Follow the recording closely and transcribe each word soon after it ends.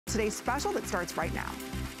today's special that starts right now.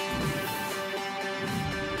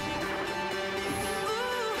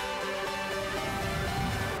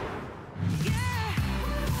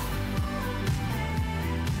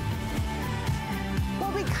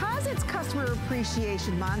 Well, because it's Customer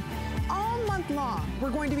Appreciation Month, all month long, we're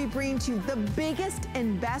going to be bringing to you the biggest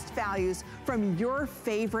and best values from your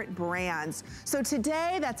favorite brands. So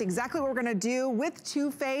today, that's exactly what we're gonna do with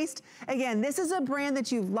Too Faced. Again, this is a brand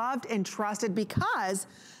that you've loved and trusted because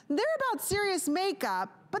they're about serious makeup,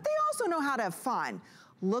 but they also know how to have fun.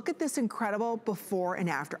 Look at this incredible before and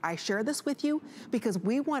after. I share this with you because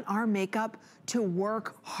we want our makeup to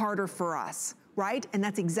work harder for us, right? And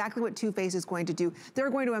that's exactly what Too Faced is going to do. They're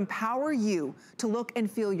going to empower you to look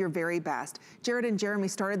and feel your very best. Jared and Jeremy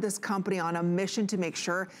started this company on a mission to make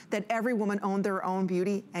sure that every woman owned their own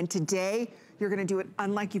beauty, and today, you're gonna do it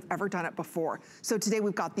unlike you've ever done it before. So today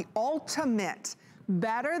we've got the ultimate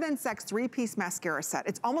Better Than Sex 3-piece mascara set.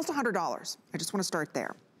 It's almost $100. I just wanna start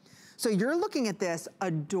there. So you're looking at this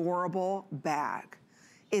adorable bag.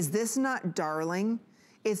 Is this not darling?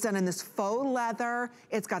 It's done in this faux leather.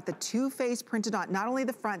 It's got the Too Faced printed on not only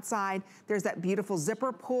the front side, there's that beautiful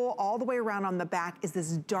zipper pull all the way around on the back. Is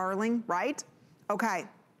this darling, right? Okay,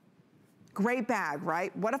 great bag,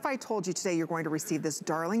 right? What if I told you today you're going to receive this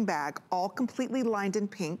darling bag, all completely lined in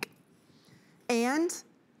pink, and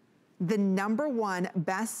the #1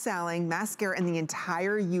 best-selling mascara in the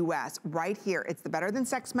entire US, right here. It's the Better Than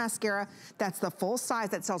Sex mascara. That's the full size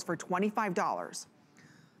that sells for $25.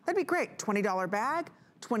 That'd be great, $20 bag,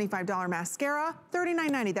 $25 mascara,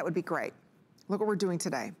 $39.90, that would be great. Look what we're doing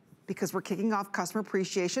today. Because we're kicking off Customer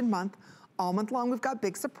Appreciation Month. All month long, we've got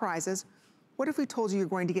big surprises. What if we told you you're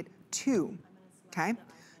going to get two, okay?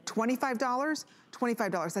 $25,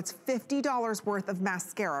 $25, that's $50 worth of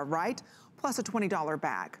mascara, right? Plus a $20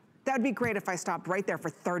 bag. That'd be great if I stopped right there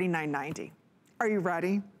for $39.90. Are you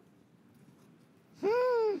ready?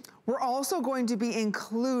 We're also going to be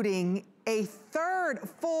including a third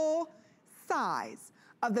full size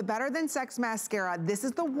of the Better Than Sex mascara. This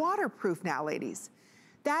is the waterproof now, ladies.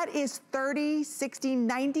 That is 30, 60,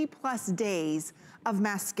 90 plus days of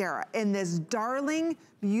mascara in this darling,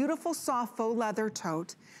 beautiful, soft faux leather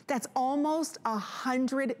tote. That's almost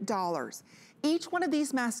 $100. Each one of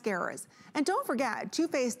these mascaras. And don't forget, Too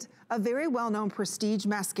Faced, a very well-known prestige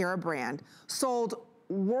mascara brand, sold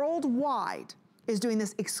worldwide, is doing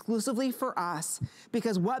this exclusively for us,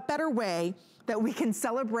 because what better way that we can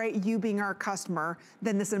celebrate you being our customer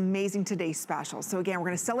than this amazing Today Special. So again, we're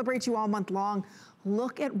gonna celebrate you all month long.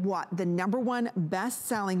 Look at what the #1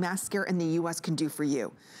 best-selling mascara in the US can do for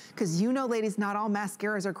you. Because you know, ladies, not all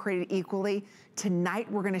mascaras are created equally.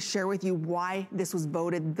 Tonight, we're gonna share with you why this was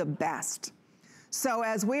voted the best. So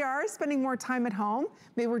as we are spending more time at home,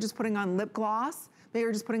 maybe we're just putting on lip gloss, maybe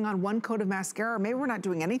we're just putting on one coat of mascara, or maybe we're not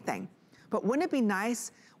doing anything. But wouldn't it be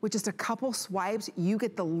nice with just a couple swipes, you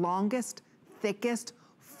get the longest, thickest,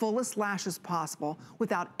 fullest lashes possible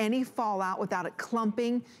without any fallout, without it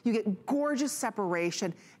clumping. You get gorgeous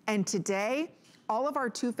separation. And today, all of our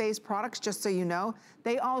Too Faced products, just so you know,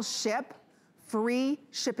 they all ship free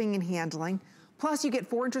shipping and handling. Plus you get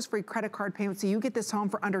 4 interest-free credit card payments, so you get this home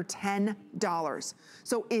for under $10.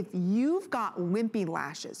 So if you've got wimpy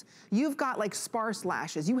lashes, you've got like sparse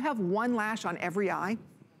lashes, you have one lash on every eye,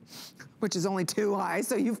 which is only 2 eyes,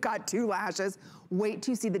 so you've got 2 lashes. Wait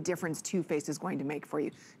till you see the difference Too Faced is going to make for you.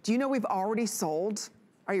 Do you know we've already sold,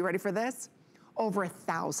 are you ready for this? Over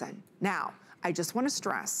 1,000. Now, I just wanna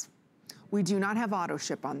stress, we do not have auto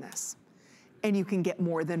ship on this, and you can get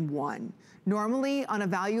more than one. Normally, on a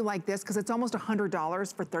value like this, because it's almost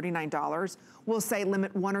 $100 for $39, we'll say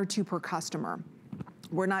limit 1 or 2 per customer.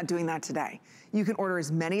 We're not doing that today. You can order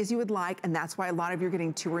as many as you would like, and that's why a lot of you are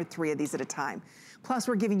getting 2 or 3 of these at a time. Plus,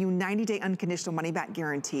 we're giving you 90-day unconditional money-back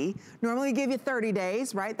guarantee. Normally, we give you 30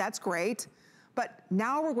 days, right? That's great. But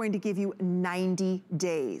now we're going to give you 90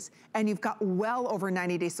 days. And you've got well over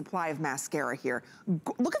 90-day supply of mascara here.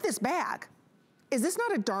 Look at this bag. Is this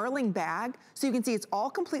not a darling bag? So you can see it's all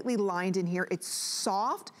completely lined in here. It's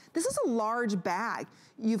soft. This is a large bag.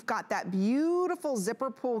 You've got that beautiful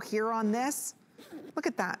zipper pull here on this. Look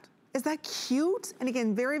at that. Is that cute? And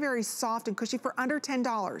again, very, very soft and cushy for under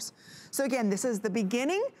 $10. So again, this is the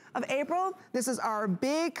beginning of April. This is our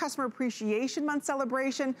big Customer Appreciation Month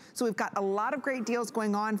celebration. So we've got a lot of great deals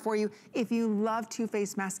going on for you. If you love Too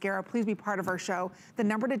Faced mascara, please be part of our show. The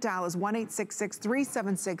number to dial is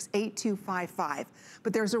 1-866-376-8255.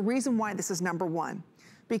 But there's a reason why this is #1.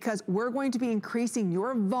 Because we're going to be increasing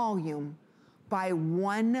your volume by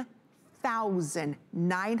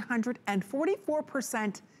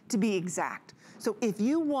 1,944% to be exact. So if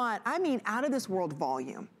you want, I mean, out of this world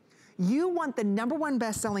volume, You want the #1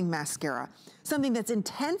 best-selling mascara, something that's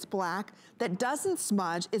intense black, that doesn't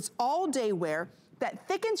smudge, it's all day wear, that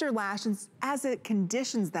thickens your lashes as it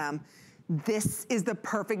conditions them. This is the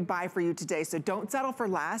perfect buy for you today. So don't settle for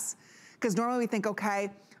less, because normally we think, okay,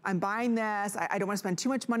 I'm buying this, I don't wanna spend too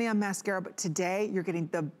much money on mascara, but today you're getting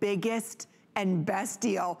the biggest and best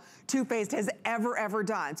deal Too Faced has ever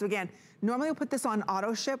done. So again, normally we'll put this on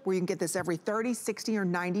auto ship where you can get this every 30, 60, or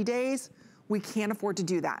 90 days. We can't afford to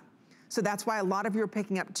do that. So that's why a lot of you are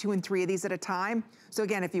picking up 2 and 3 of these at a time. So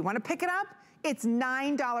again, if you wanna pick it up, it's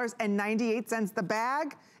 $9.98 the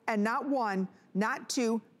bag, and not 1, not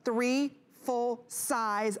 2, 3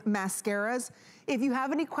 full-size mascaras. If you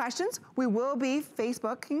have any questions, we will be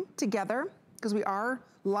Facebooking together, because we are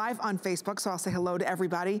live on Facebook, so I'll say hello to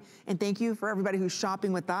everybody, and thank you for everybody who's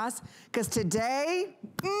shopping with us, because today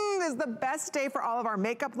is the best day for all of our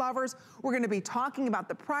makeup lovers. We're gonna be talking about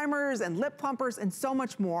the primers and lip plumpers and so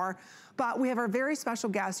much more, but we have our very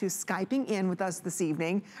special guest who's Skyping in with us this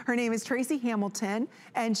evening. Her name is Tracy Hamilton,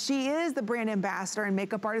 and she is the brand ambassador and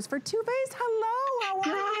makeup artist for Too Faced. Hello, how are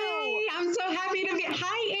you? Hi, I'm so happy to be,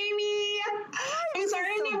 hi Amy. I'm sorry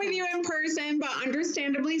I'm not with you in person, but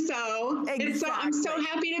understandably so. Exactly. I'm so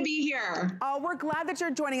happy to be here. Oh, we're glad that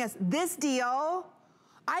you're joining us. This deal,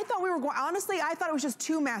 I thought we were going, honestly, I thought it was just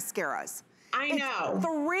 2 mascaras. I know.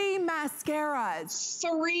 3 mascaras.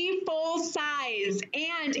 3 full size.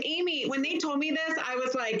 And Amy, when they told me this, I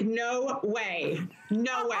was like, no way.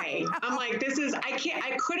 No way. I'm like, this is,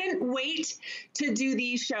 I couldn't wait to do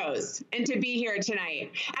these shows and to be here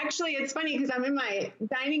tonight. Actually, it's funny because I'm in my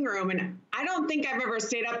dining room and I don't think I've ever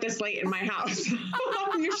stayed up this late in my house.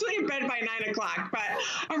 I'm usually in bed by 9 o'clock, but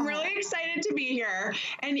I'm really excited to be here.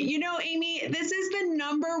 And you know, Amy, this is the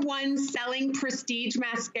 #1 selling prestige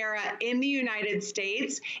mascara in the United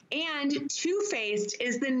States, and Too Faced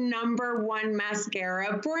is the #1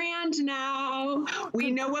 mascara brand now.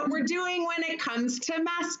 We know what we're doing when it comes to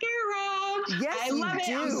mascara. Yes, I love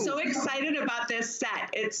it. do. I'm so excited about this set.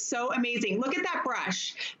 It's so amazing. Look at that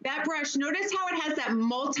brush. That brush, notice how it has that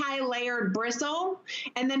multi-layered bristle,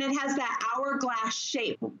 and then it has that hourglass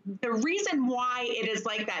shape. The reason why it is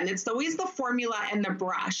like that, and it's always the formula and the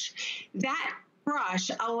brush, that brush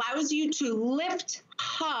allows you to lift,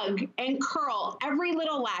 hug, and curl every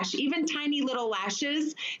little lash, even tiny little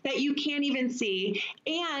lashes that you can't even see.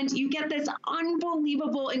 And you get this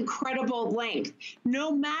unbelievable, incredible length.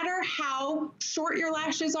 No matter how short your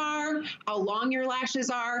lashes are, how long your lashes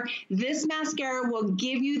are, this mascara will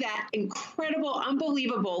give you that incredible,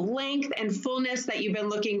 unbelievable length and fullness that you've been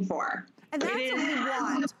looking for. And that's what we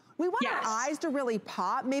want. We want Yes. our eyes to really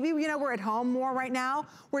pop. Maybe, you know, we're at home more right now.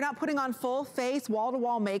 We're not putting on full face,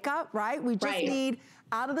 wall-to-wall makeup, right? We just need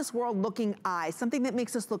out of this world looking eyes, something that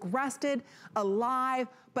makes us look rested, alive,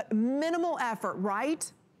 but minimal effort,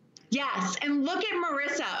 right? Yes, and look at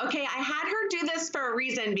Marissa. Okay, I had her do this for a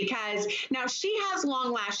reason, because now she has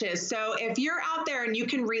long lashes. So if you're out there and you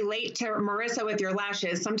can relate to Marissa with your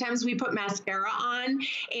lashes, sometimes we put mascara on,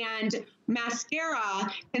 and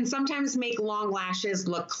mascara can sometimes make long lashes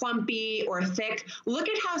look clumpy or thick. Look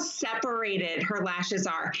at how separated her lashes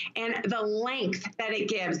are and the length that it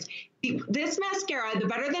gives. This mascara, the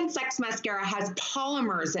Better Than Sex mascara, has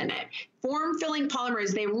polymers in it. Form-filling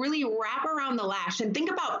polymers. They really wrap around the lash. And think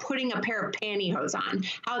about putting a pair of pantyhose on,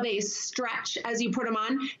 how they stretch as you put them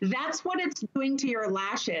on. That's what it's doing to your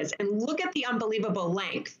lashes. And look at the unbelievable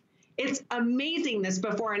length. It's amazing, this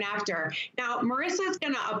before and after. Now, Marissa's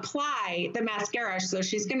going to apply the mascara, so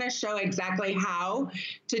she's going to show exactly how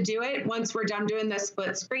to do it once we're done doing the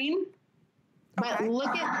split screen. But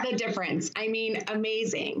look at the difference. I mean,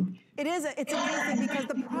 amazing. It is, it's amazing because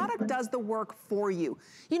the product does the work for you.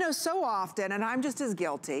 You know, so often, and I'm just as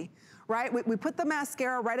guilty, right? We put the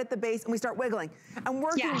mascara right at the base and we start wiggling and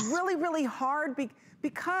working really, really hard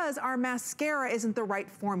because our mascara isn't the right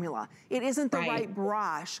formula. It isn't the right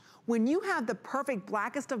brush. When you have the perfect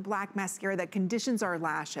blackest of black mascara that conditions our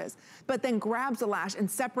lashes, but then grabs the lash and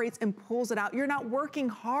separates and pulls it out, you're not working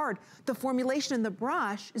hard. The formulation in the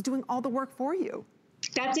brush is doing all the work for you.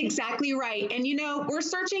 That's exactly right. And you know, we're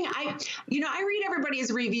searching, I read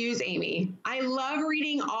everybody's reviews, Amy. I love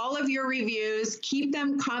reading all of your reviews. Keep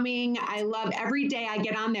them coming. I love every day I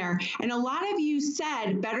get on there. And a lot of you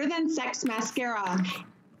said Better Than Sex mascara,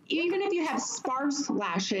 even if you have sparse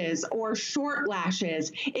lashes or short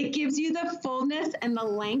lashes, it gives you the fullness and the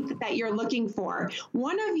length that you're looking for.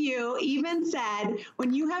 One of you even said,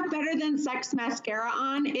 when you have Better Than Sex mascara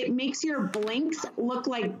on, it makes your blinks look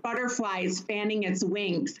like butterflies fanning its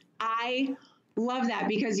wings. I Love that,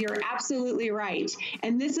 because you're absolutely right.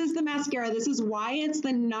 And this is the mascara. This is why it's the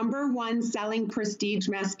 #1 selling prestige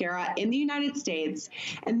mascara in the United States.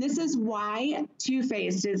 And this is why Too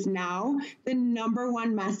Faced is now the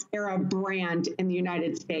 #1 mascara brand in the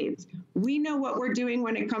United States. We know what we're doing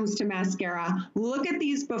when it comes to mascara. Look at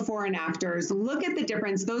these before and afters. Look at the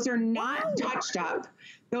difference. Those are not touched up.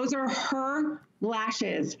 Those are her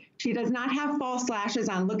lashes. She does not have false lashes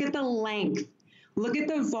on. Look at the length. Look at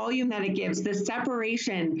the volume that it gives, the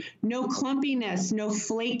separation, no clumpiness, no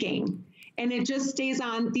flaking. And it just stays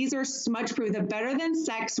on. These are smudge proof. The Better Than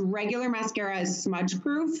Sex regular mascara is smudge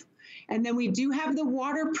proof. And then we do have the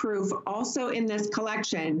waterproof also in this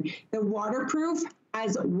collection. The waterproof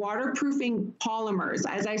as waterproofing polymers.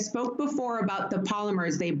 As I spoke before about the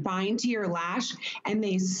polymers, they bind to your lash and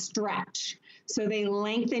they stretch. So they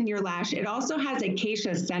lengthen your lash. It also has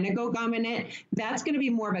acacia senegal gum in it. That's going to be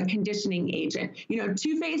more of a conditioning agent. You know,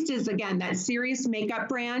 Too Faced is, again, that serious makeup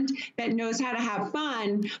brand that knows how to have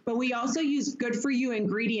fun, but we also use good for you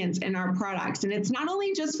ingredients in our products. And it's not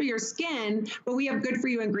only just for your skin, but we have good for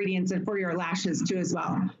you ingredients and for your lashes too as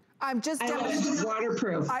well. I'm just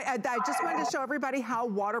waterproof. I just wanted to show everybody how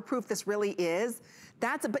waterproof this really is.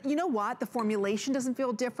 But you know what? The formulation doesn't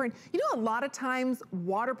feel different. You know, a lot of times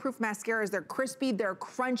waterproof mascaras, they're crispy, they're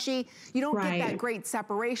crunchy. You don't get that great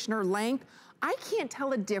separation or length. I can't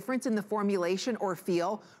tell a difference in the formulation or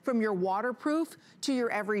feel from your waterproof to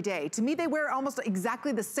your everyday. To me, they wear almost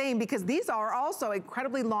exactly the same because these are also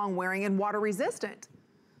incredibly long wearing and water resistant.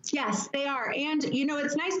 Yes, they are. And, you know,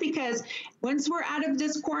 it's nice because once we're out of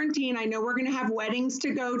this quarantine, I know we're going to have weddings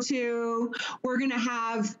to go to. We're going to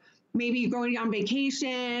have maybe going on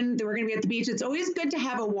vacation, then we're going to be at the beach. It's always good to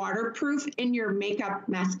have a waterproof in your makeup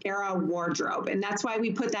mascara wardrobe. And that's why we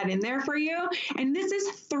put that in there for you. And this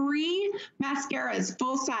is 3 mascaras,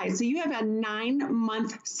 full size. So you have a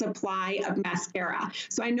 9-month supply of mascara.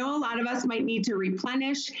 So I know a lot of us might need to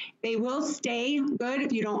replenish. They will stay good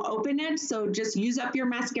if you don't open it. So just use up your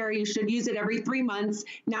mascara. You should use it every 3 months.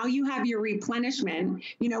 Now you have your replenishment.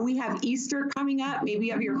 You know, we have Easter coming up. Maybe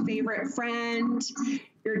you have your favorite friend,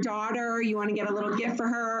 your daughter, you want to get a little gift for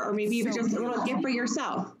her, or maybe even just a little gift for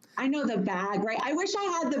yourself. I know the bag, right? I wish I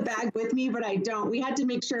had the bag with me, but I don't. We had to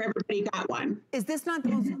make sure everybody got one. Is this not the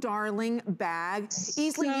most darling bag?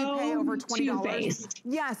 Easily you pay over $20.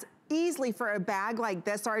 Yes, easily for a bag like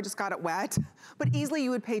this. Sorry, I just got it wet. But easily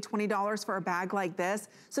you would pay $20 for a bag like this.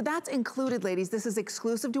 So that's included, ladies. This is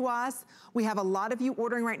exclusive to us. We have a lot of you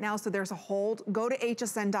ordering right now, so there's a hold. Go to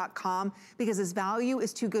hsn.com because this value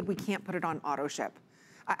is too good. We can't put it on auto ship.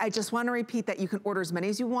 I just want to repeat that you can order as many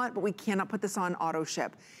as you want, but we cannot put this on auto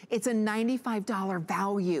ship. It's a $95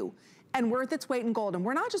 value and worth its weight in gold. And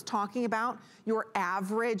we're not just talking about your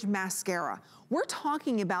average mascara. We're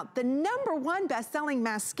talking about the #1 best-selling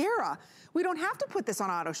mascara. We don't have to put this on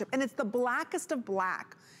auto ship, and it's the blackest of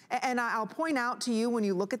black. And I'll point out to you when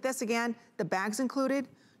you look at this again, the bag's included,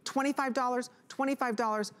 $25,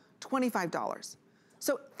 $25, $25.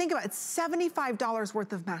 So think about it, $75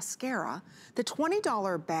 worth of mascara, the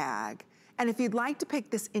 $20 bag, and if you'd like to pick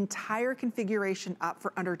this entire configuration up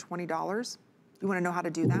for under $20, you wanna know how to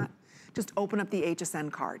do that? Just open up the HSN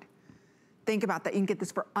card. Think about that, you can get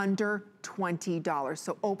this for under $20.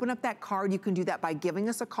 So open up that card, you can do that by giving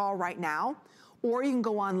us a call right now, or you can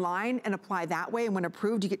go online and apply that way, and when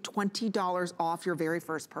approved, you get $20 off your very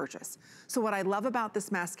first purchase. So what I love about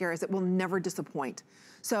this mascara is it will never disappoint.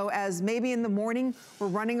 So as maybe in the morning, we're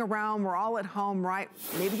running around, we're all at home, right?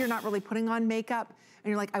 Maybe you're not really putting on makeup, and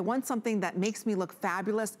you're like, I want something that makes me look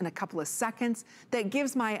fabulous in a couple of seconds, that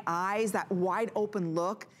gives my eyes that wide open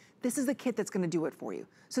look. This is the kit that's gonna do it for you.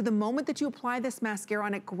 So the moment that you apply this mascara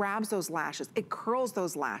on, it grabs those lashes, it curls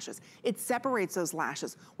those lashes, it separates those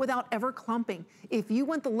lashes without ever clumping. If you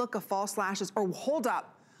want the look of false lashes, or hold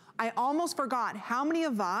up, I almost forgot, how many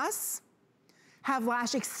of us have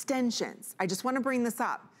lash extensions? I just wanna bring this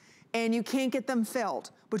up. And you can't get them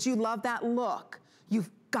filled, but you love that look. You've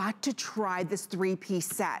got to try this 3-piece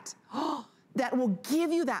set. That will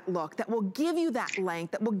give you that look, that will give you that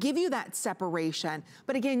length, that will give you that separation.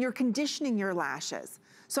 But again, you're conditioning your lashes.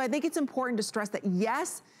 So I think it's important to stress that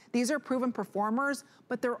yes, these are proven performers,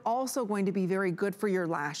 but they're also going to be very good for your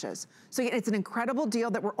lashes. So again, it's an incredible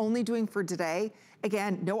deal that we're only doing for today.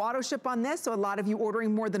 Again, no auto ship on this, so a lot of you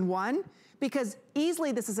ordering more than one, because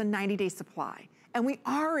easily this is a 90-day supply. And we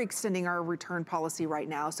are extending our return policy right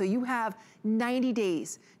now. So you have 90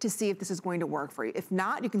 days to see if this is going to work for you. If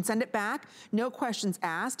not, you can send it back, no questions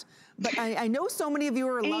asked. But I know so many of you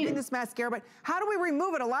are loving this mascara, but how do we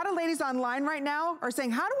remove it? A lot of ladies online right now are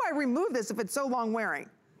saying, how do I remove this if it's so long wearing?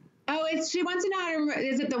 Oh, she wants to know how to,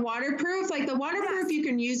 is it the waterproof? Like the waterproof, yes. You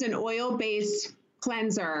can use an oil-based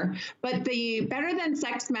cleanser, but the Better Than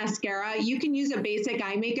Sex mascara, you can use a basic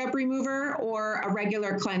eye makeup remover or a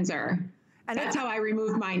regular cleanser. And that's how I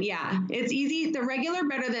remove mine. Yeah, it's easy. The regular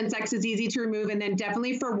Better Than Sex is easy to remove, and then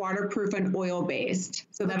definitely for waterproof and oil-based.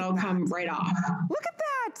 So that'll come right off. Look at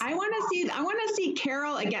that. I want to see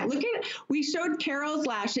Carol again. We showed Carol's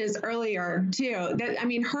lashes earlier too. I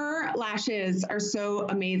mean, her lashes are so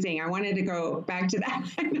amazing. I wanted to go back to that.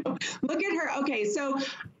 I know. Look at her. Okay, so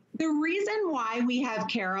the reason why we have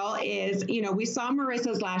Carol is, we saw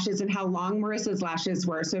Marissa's lashes and how long Marissa's lashes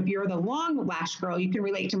were. So if you're the long lash girl, you can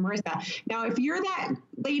relate to Marissa. Now, if you're that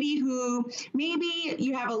lady who maybe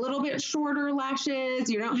you have a little bit shorter lashes,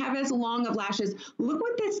 you don't have as long of lashes, look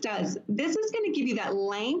what this does. This is going to give you that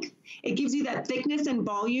length. It gives you that thickness and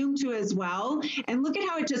volume too as well. And look at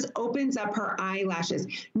how it just opens up her eyelashes.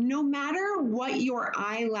 No matter what your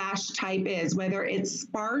eyelash type is, whether it's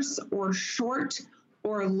sparse or short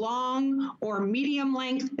or long or medium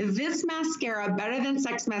length, this mascara, Better Than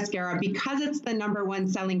Sex mascara, because it's the #1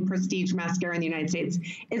 selling prestige mascara in the United States,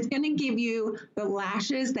 is going to give you the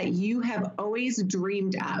lashes that you have always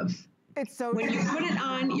dreamed of. It's so when you put it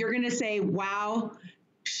on, you're going to say, wow,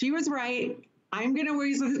 she was right. I'm going to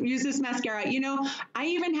use this mascara. I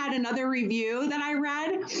even had another review that I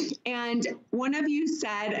read, and one of you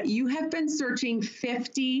said, you have been searching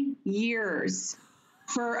 50 years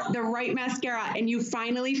for the right mascara, and you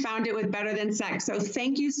finally found it with Better Than Sex. So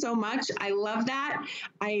thank you so much. I love that.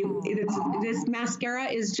 This mascara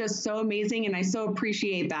is just so amazing, and I so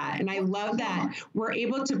appreciate that. And I love that we're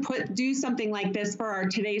able to do something like this for our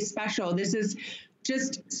today's special. This is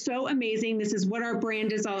just so amazing. This is what our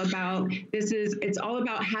brand is all about. It's all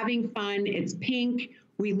about having fun. It's pink.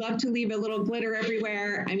 We love to leave a little glitter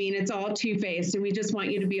everywhere. I mean, it's all Too Faced, and we just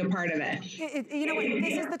want you to be a part of it.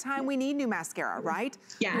 This is the time we need new mascara, right?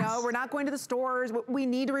 Yes. We're not going to the stores. We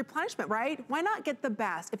need a replenishment, right? Why not get the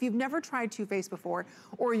best? If you've never tried Too Faced before,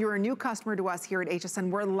 or you're a new customer to us here at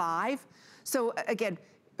HSN, we're live. So again,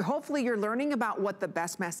 hopefully you're learning about what the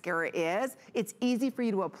best mascara is. It's easy for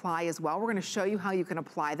you to apply as well. We're gonna show you how you can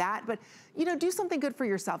apply that, but do something good for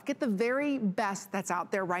yourself. Get the very best that's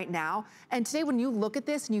out there right now. And today when you look at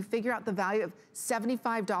this and you figure out the value of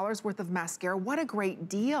 $75 worth of mascara, what a great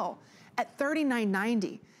deal at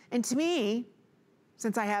 $39.90. And to me,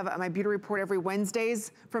 since I have my beauty report every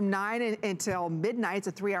Wednesdays from 9 until midnight, it's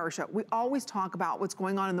a 3-hour show. We always talk about what's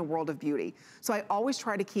going on in the world of beauty. So I always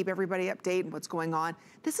try to keep everybody updated on what's going on.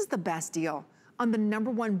 This is the best deal on the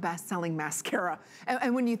 #1 best-selling mascara.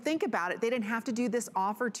 And when you think about it, they didn't have to do this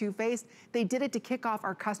offer, Too Faced. They did it to kick off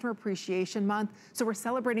our Customer Appreciation Month. So we're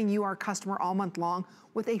celebrating you, our customer, all month long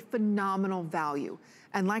with a phenomenal value.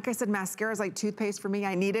 And like I said, mascara is like toothpaste for me.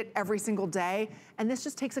 I need it every single day. And this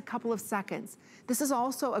just takes a couple of seconds. This is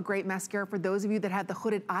also a great mascara for those of you that have the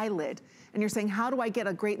hooded eyelid. And you're saying, how do I get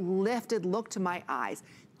a great lifted look to my eyes?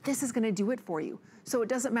 This is gonna do it for you. So it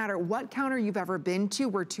doesn't matter what counter you've ever been to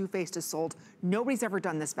where Too Faced is sold, nobody's ever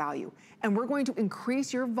done this value. And we're going to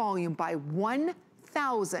increase your volume by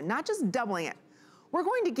 1,000, not just doubling it. We're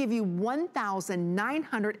going to give you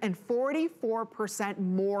 1,944%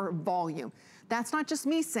 more volume. That's not just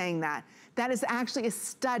me saying that. That is actually a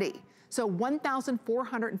study. So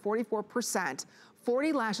 1,444%,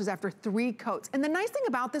 40 lashes after 3 coats. And the nice thing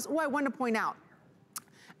about this, I want to point out,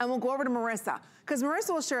 and we'll go over to Marissa, because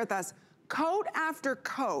Marissa will share with us, coat after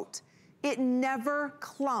coat, it never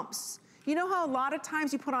clumps. You know how a lot of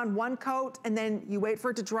times you put on one coat and then you wait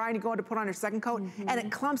for it to dry and you go on to put on your second coat and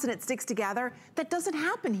it clumps and it sticks together? That doesn't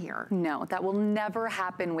happen here. No, that will never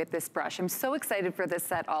happen with this brush. I'm so excited for this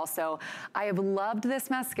set also. I have loved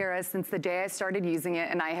this mascara since the day I started using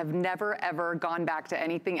it, and I have never ever gone back to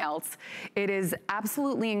anything else. It is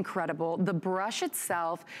absolutely incredible. The brush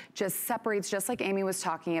itself just separates, just like Amy was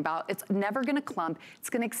talking about. It's never gonna clump.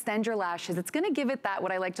 It's gonna extend your lashes. It's gonna give it that,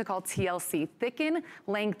 what I like to call TLC, thicken,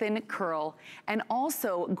 lengthen, curl. And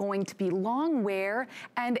also going to be long wear,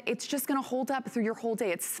 and it's just gonna hold up through your whole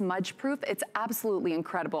day. It's smudge proof. It's absolutely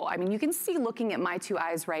incredible. I mean, you can see looking at my 2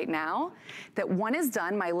 eyes right now that one is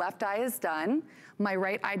done, my left eye is done, my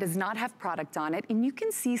right eye does not have product on it, and you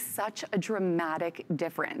can see such a dramatic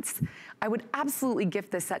difference. I would absolutely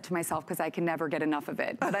gift this set to myself because I can never get enough of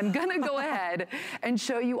it, but I'm gonna go ahead and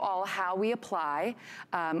show you all how we apply.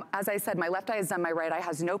 As I said, my left eye is done, my right eye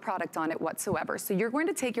has no product on it whatsoever. So you're going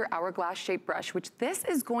to take your hourglass shaped brush, which this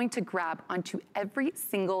is going to grab onto every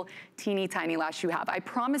single teeny tiny lash you have. I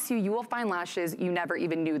promise you, you will find lashes you never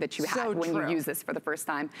even knew that you had when you use this for the first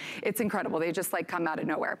time. It's incredible. They just like come out of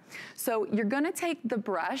nowhere. So you're gonna take the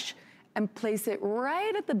brush and place it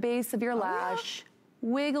right at the base of your lash.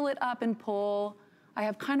 wiggle it up and pull. I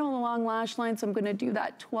have kind of a long lash line, so I'm gonna do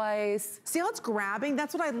that twice. See how it's grabbing?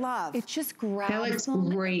 That's what I love. It just grabs them,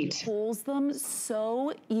 great. Pulls them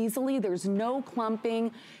so easily. There's no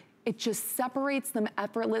clumping. It just separates them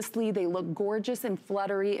effortlessly. They look gorgeous and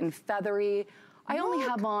fluttery and feathery. I only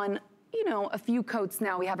have on, you know, a few coats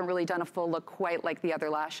now. We haven't really done a full look quite like the other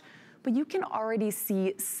lash, but you can already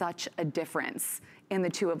see such a difference in the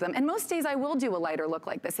two of them. And most days I will do a lighter look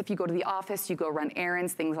like this. If you go to the office, you go run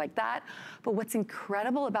errands, things like that. But what's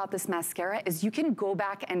incredible about this mascara is you can go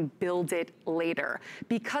back and build it later.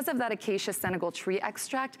 Because of that acacia Senegal tree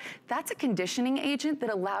extract, that's a conditioning agent that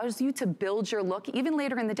allows you to build your look even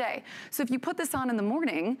later in the day. So if you put this on in the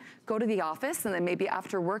morning, go to the office, and then maybe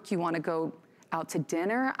after work you wanna go out to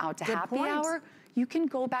dinner, out to happy hour, you can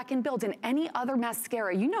go back and build. In any other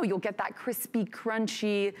mascara, you know you'll get that crispy,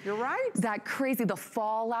 crunchy. You're right. That crazy, the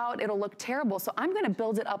fallout, it'll look terrible. So I'm gonna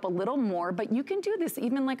build it up a little more, but you can do this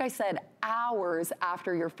even, like I said, hours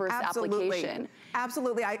after your first application.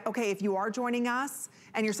 Absolutely. Okay, if you are joining us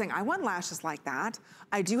and you're saying, I want lashes like that,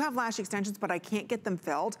 I do have lash extensions, but I can't get them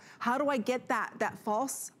filled. How do I get that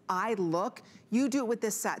false eye look? You do it with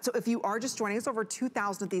this set. So if you are just joining us, over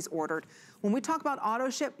 2,000 of these ordered. When we talk about auto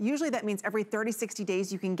ship, usually that means every 30, 60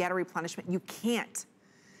 days you can get a replenishment. You can't.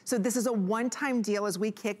 So this is a one-time deal as we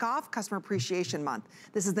kick off Customer Appreciation Month.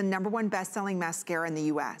 This is the #1 best-selling mascara in the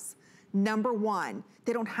US. #1,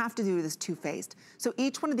 they don't have to do this two-faced. So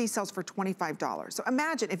each one of these sells for $25. So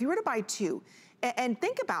imagine if you were to buy two, and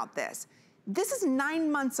think about this. This is 9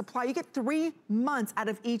 months supply. You get 3 months out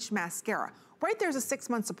of each mascara. Right there's a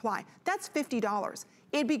 6-month supply. That's $50.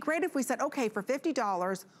 It'd be great if we said, okay, for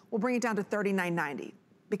 $50, we'll bring it down to $39.90,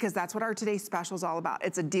 because that's what our today's special is all about.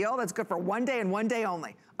 It's a deal that's good for one day and one day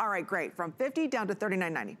only. All right, great, from $50 down to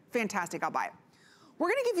 $39.90. Fantastic, I'll buy it. We're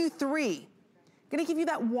gonna give you 3. Gonna give you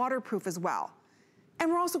that waterproof as well.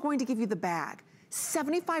 And we're also going to give you the bag.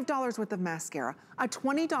 $75 worth of mascara, a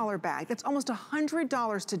 $20 bag. That's almost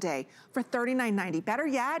 $100 today for $39.90. Better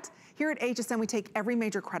yet, here at HSN, we take every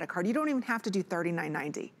major credit card. You don't even have to do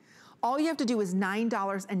 $39.90. All you have to do is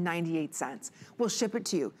 $9.98. We'll ship it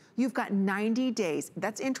to you. You've got 90 days,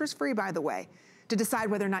 that's interest-free, by the way, to decide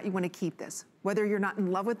whether or not you want to keep this. Whether you're not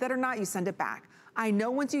in love with it or not, you send it back. I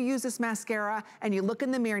know once you use this mascara and you look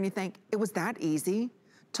in the mirror and you think, it was that easy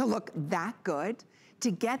to look that good, to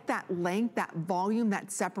get that length, that volume,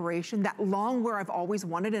 that separation, that long wear I've always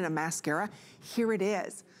wanted in a mascara, here it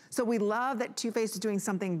is. So we love that Too Faced is doing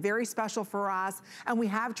something very special for us, and we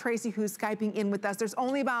have Tracy who's Skyping in with us. There's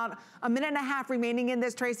only about a minute and a half remaining in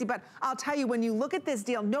this, Tracy, but I'll tell you, when you look at this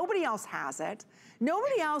deal, nobody else has it.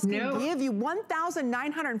 Nobody else can give you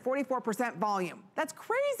 1,944% volume. That's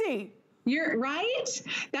crazy. You're right.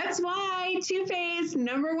 That's why Too Faced,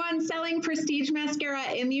 #1 selling prestige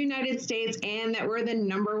mascara in the United States, and that we're the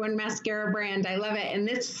 #1 mascara brand. I love it. And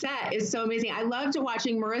this set is so amazing. I loved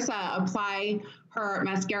watching Marissa apply her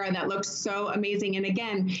mascara. That looks so amazing. And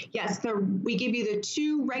again, yes, we give you the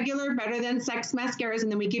 2 regular Better Than Sex mascaras,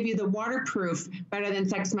 and then we give you the waterproof Better Than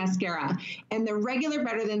Sex mascara. And the regular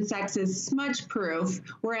Better Than Sex is smudge proof,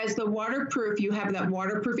 whereas the waterproof, you have that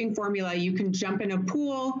waterproofing formula. You can jump in a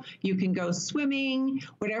pool, you can go swimming,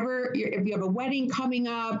 whatever, if you have a wedding coming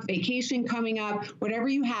up, vacation coming up, whatever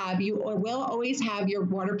you have, you will always have your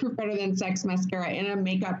waterproof Better Than Sex mascara in a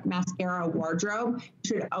makeup mascara wardrobe. You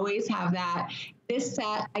should always have that. This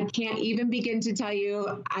set, I can't even begin to tell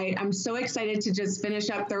you. I'm so excited to just finish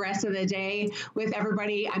up the rest of the day with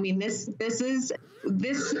everybody. I mean, this is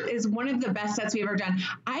one of the best sets we've ever done.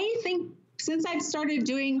 I think since I've started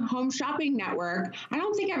doing Home Shopping Network, I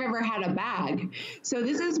don't think I've ever had a bag. So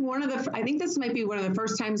this is I think this might be one of the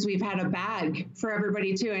first times we've had a bag for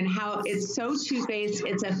everybody too, and how it's so Too Faced.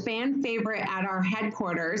 It's a fan favorite at our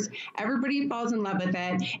headquarters. Everybody falls in love with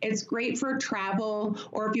it. It's great for travel,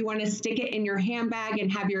 or if you want to stick it in your handbag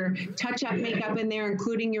and have your touch-up makeup in there,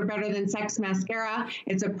 including your Better Than Sex mascara.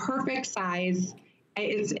 It's a perfect size.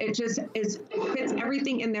 It fits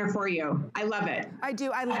everything in there for you. I love it. I do.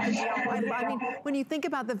 I love it. I mean, when you think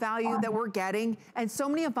about the value that we're getting, and so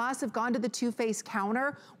many of us have gone to the Too Faced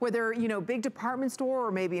counter, whether, big department store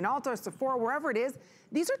or maybe an Ulta, Sephora, wherever it is,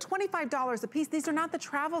 these are $25 a piece. These are not the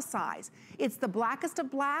travel size. It's the blackest of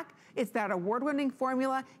black. It's that award-winning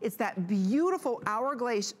formula. It's that beautiful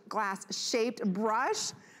hourglass shaped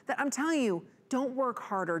brush that I'm telling you, don't work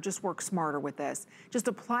harder, just work smarter with this. Just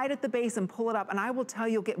apply it at the base and pull it up, and I will tell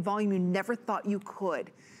you, you'll get volume you never thought you could.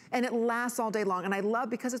 And it lasts all day long. And I love,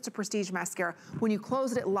 because it's a prestige mascara, when you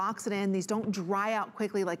close it, it locks it in. These don't dry out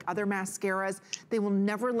quickly like other mascaras. They will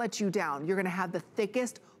never let you down. You're gonna have the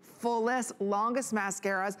thickest, fullest, longest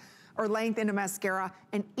mascaras or length in a mascara,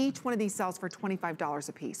 and each one of these sells for $25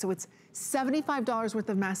 a piece. So it's $75 worth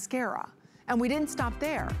of mascara. And we didn't stop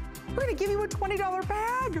there. We're gonna give you a $20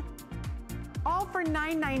 bag. All for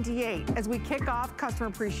 $9.98 as we kick off Customer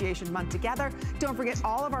Appreciation Month together. Don't forget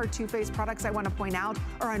all of our Too Faced products, I want to point out,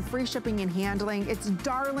 are on free shipping and handling. It's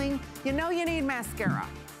darling. You know you need mascara.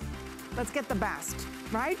 Let's get the best,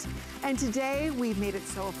 right? And today we've made it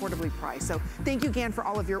so affordably priced. So thank you again for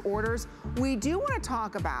all of your orders. We do want to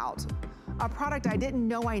talk about a product I didn't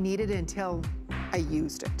know I needed until I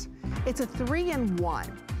used it. It's a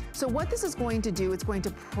 3-in-1. So what this is going to do, it's going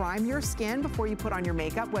to prime your skin before you put on your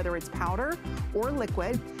makeup, whether it's powder or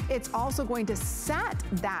liquid. It's also going to set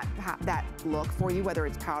that look for you, whether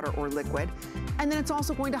it's powder or liquid. And then it's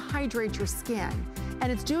also going to hydrate your skin.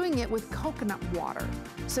 And it's doing it with coconut water.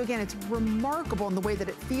 So again, it's remarkable in the way that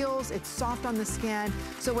it feels. It's soft on the skin.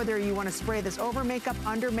 So whether you want to spray this over makeup,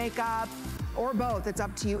 under makeup, or both, it's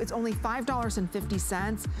up to you. It's only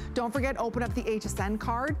 $5.50. Don't forget, open up the HSN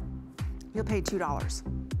card. You'll pay $2.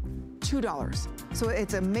 $2. So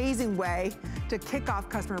it's an amazing way to kick off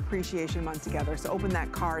Customer Appreciation Month together. So open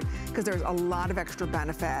that card because there's a lot of extra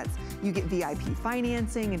benefits. You get VIP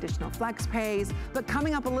financing, additional flex pays, but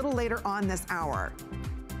coming up a little later on this hour,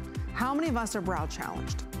 how many of us are brow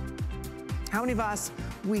challenged? How many of us,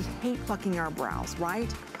 we hate plucking our brows,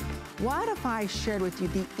 right? What if I shared with you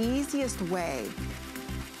the easiest way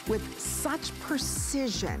with such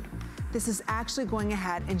precision? This is actually going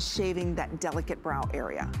ahead and shaving that delicate brow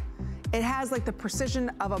area. It has like the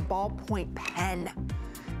precision of a ballpoint pen.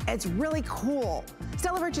 It's really cool.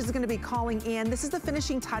 Stella Richards is gonna be calling in. This is the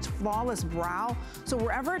Finishing Touch Flawless Brow. So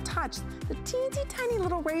wherever it touched, the teensy tiny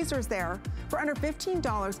little razors there for under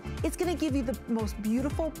 $15, it's gonna give you the most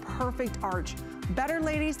beautiful, perfect arch. Better,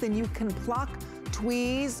 ladies, than you can pluck,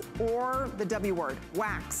 tweeze, or the W word,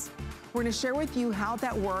 wax. We're gonna share with you how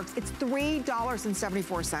that works. It's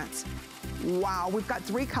 $3.74. Wow, we've got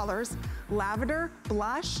 3 colors, lavender,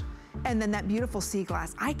 blush, and then that beautiful sea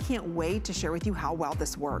glass. I can't wait to share with you how well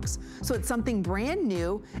this works. So it's something brand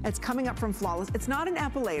new. It's coming up from Flawless. It's not an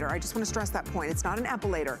epilator. I just want to stress that point. It's not an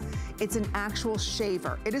epilator. It's an actual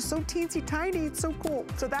shaver. It is so teensy tiny. It's so cool.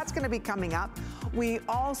 So that's going to be coming up. We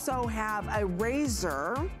also have a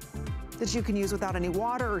razor that you can use without any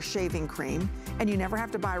water or shaving cream, and you never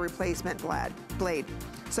have to buy a replacement blade.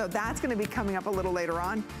 So that's going to be coming up a little later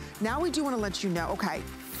on. Now we do want to let you know, okay,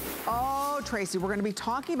 oh, Tracy, we're gonna be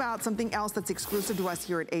talking about something else that's exclusive to us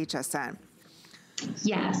here at HSN.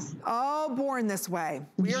 Yes. Oh, born this way.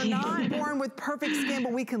 We are not born with perfect skin,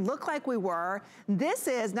 but we can look like we were. This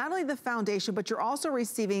is not only the foundation, but you're also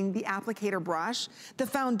receiving the applicator brush. The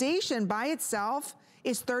foundation by itself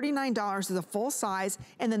is $39 is a full size,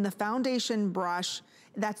 and then the foundation brush,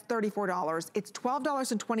 that's $34. It's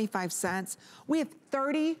 $12.25. We have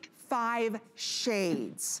 35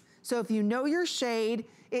 shades. So if you know your shade,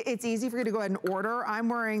 it's easy for you to go ahead and order. I'm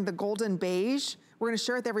wearing the golden beige. We're gonna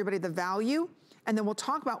share with everybody the value, and then we'll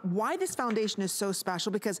talk about why this foundation is so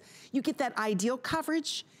special, because you get that ideal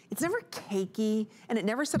coverage. It's never cakey, and it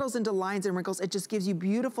never settles into lines and wrinkles. It just gives you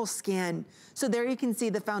beautiful skin. So there you can see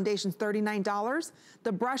the foundation's $39.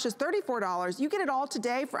 The brush is $34. You get it all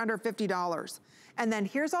today for under $50. And then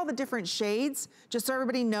here's all the different shades. Just so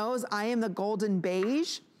everybody knows, I am the golden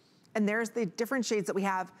beige. And there's the different shades that we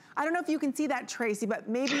have. I don't know if you can see that, Tracy, but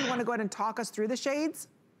maybe you want to go ahead and talk us through the shades?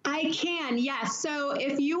 I can, yes. So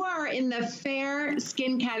if you are in the fair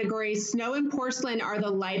skin category, Snow and Porcelain are the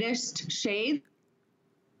lightest shades.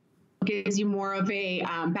 Gives you more of a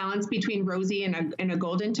balance between rosy and a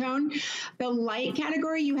golden tone. The light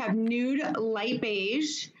category, you have Nude, Light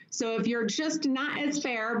Beige. So if you're just not as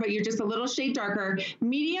fair, but you're just a little shade darker,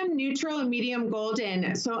 medium neutral and medium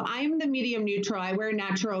golden. So I'm the medium neutral. I wear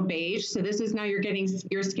natural beige. So this is now your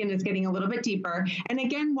skin is getting a little bit deeper. And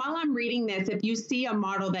again, while I'm reading this, if you see a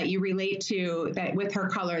model that you relate to that with her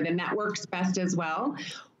color, then that works best as well.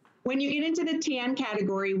 When you get into the tan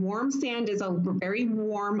category, Warm Sand is a very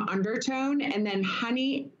warm undertone, and then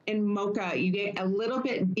Honey and Mocha, you get a little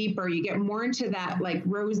bit deeper. You get more into that like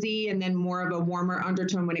rosy and then more of a warmer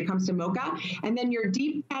undertone when it comes to Mocha. And then your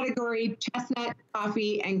deep category, Chestnut,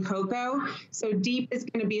 Toffee, and Cocoa. So deep is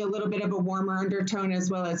going to be a little bit of a warmer undertone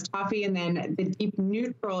as well as toffee, and then the deep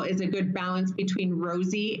neutral is a good balance between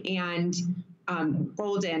rosy and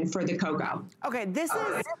golden for the cocoa. Okay, this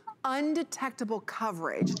is undetectable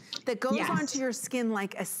coverage that goes onto your skin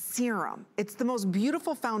like a serum. It's the most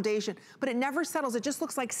beautiful foundation, but it never settles. It just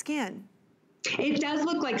looks like skin. It does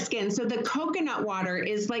look like skin. So the coconut water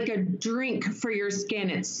is like a drink for your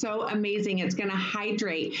skin. It's so amazing. It's going to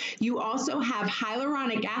hydrate. You also have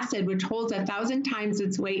hyaluronic acid, which holds 1,000 times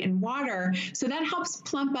its weight in water. So that helps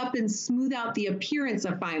plump up and smooth out the appearance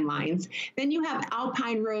of fine lines. Then you have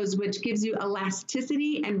alpine rose, which gives you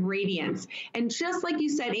elasticity and radiance. And just like you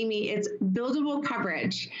said, Amy, it's buildable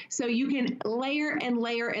coverage. So you can layer and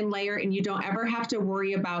layer and layer, and you don't ever have to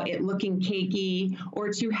worry about it looking cakey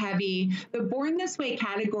or too heavy. The Born This Way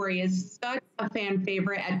category is such a fan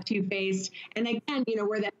favorite at Too Faced. And again, you know,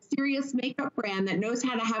 we're that serious makeup brand that knows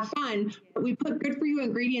how to have fun, but we put good for you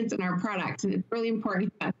ingredients in our products, and it's really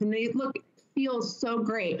important to us. And they feel so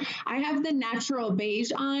great. I have the natural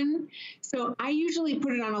beige on, so I usually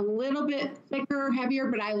put it on a little bit thicker,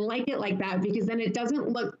 heavier, but I like it like that because then it doesn't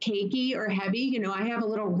look cakey or heavy. You know, I have a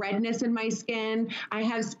little redness in my skin. I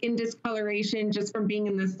have skin discoloration just from being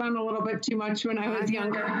in the sun a little bit too much when I was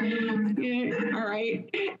younger. All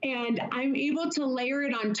right. And I'm able to layer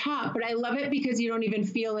it on top, but I love it because you don't even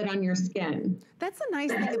feel it on your skin. That's the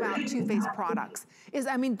nice thing about Too Faced products is,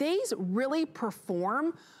 I mean, these really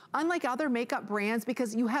perform unlike other makeup brands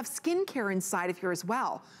because you have skincare inside of here as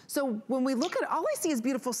well. So when we look at it, all I see is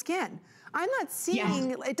beautiful skin. I'm not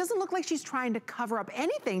seeing, it doesn't look like she's trying to cover up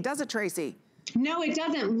anything, does it, Tracy? No, it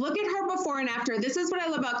doesn't. Look at her before and after. This is what I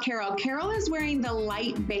love about Carol. Carol is wearing the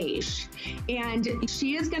light beige, and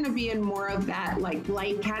she is going to be in more of that like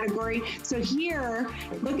light category. So here,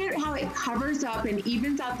 look at how it covers up and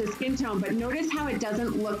evens out the skin tone, but notice how it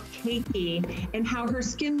doesn't look cakey and how her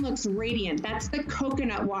skin looks radiant. That's the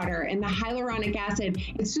coconut water and the hyaluronic acid.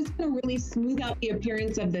 It's just going to really smooth out the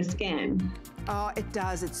appearance of the skin. Oh, it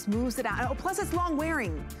does. It smooths it out. Oh, plus it's long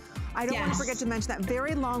wearing. I don't want to forget to mention that.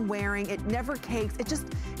 Very long wearing, it never cakes.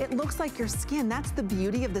 It looks like your skin. That's the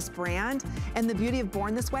beauty of this brand and the beauty of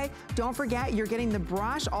Born This Way. Don't forget, you're getting the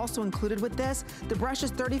brush also included with this. The brush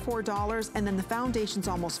is $34 and then the foundation's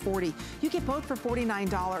almost $40. You get both for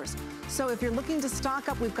 $49. So if you're looking to stock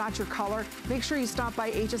up, we've got your color. Make sure you stop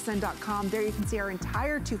by hsn.com. There you can see our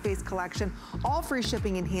entire Too Faced collection, all free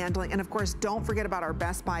shipping and handling. And of course, don't forget about our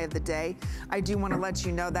best buy of the day. I do want to let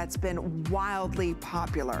you know that's been wildly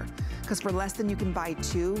popular, because for less than you can buy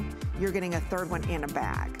two, you're getting a third one in a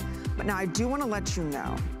bag. But now I do want to let you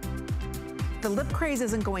know, the lip craze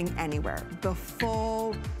isn't going anywhere. The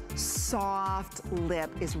full, soft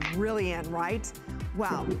lip is really in, right?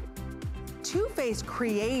 Well, Too Faced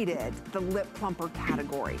created the lip plumper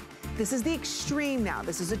category. This is the extreme now.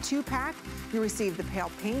 This is a 2-pack. You receive the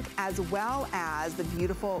pale pink as well as the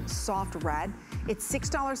beautiful soft red. It's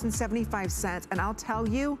 $6.75, and I'll tell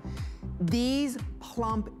you, these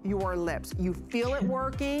plump your lips. You feel it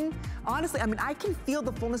working. Honestly, I mean, I can feel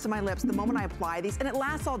the fullness of my lips the moment I apply these, and it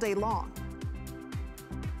lasts all day long.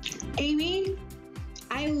 Amy,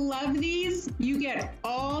 I love these. You get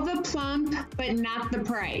all the plump, but not the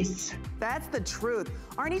price. That's the truth.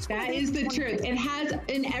 Aren't each one of these? That is the truth. It has,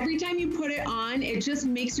 and every time you put it on, it just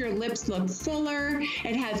makes your lips look fuller.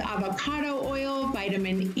 It has avocado oil,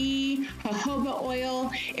 vitamin E, jojoba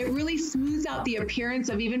oil. It really smooths out the appearance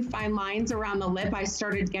of even fine lines around the lip. I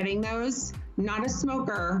started getting those. Not a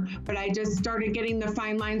smoker, but I just started getting the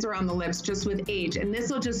fine lines around the lips just with age. And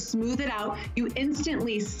this will just smooth it out. You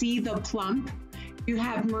instantly see the plump. You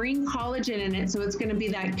have marine collagen in it, so it's going to be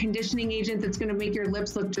that conditioning agent that's going to make your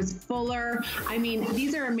lips look just fuller. I mean,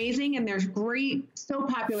 these are amazing, and they're great, so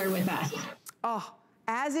popular with us. Oh,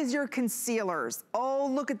 as is your concealers. Oh,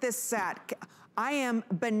 look at this set. I am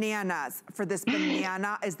bananas for this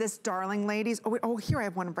banana. Is this darling, ladies? Oh, wait, oh, here I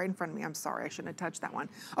have one right in front of me. I'm sorry, I shouldn't have touched that one.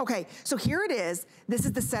 Okay, so here it is. This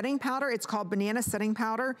is the setting powder. It's called Banana Setting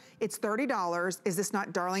Powder. It's $30. Is this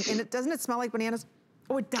not darling? And doesn't it smell like bananas?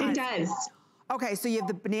 Oh, it does. It does. Okay, so you have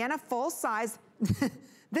the banana full size.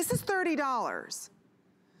 This is $30.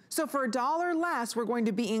 So for $1 less, we're going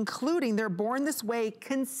to be including their Born This Way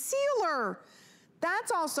concealer. That's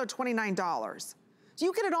also $29. So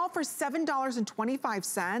you get it all for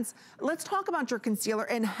 $7.25. Let's talk about your concealer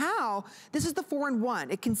and how this is the 4-in-1.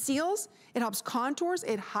 It conceals, it helps contours,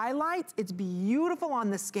 it highlights, it's beautiful on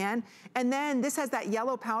the skin. And then this has that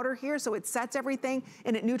yellow powder here, so it sets everything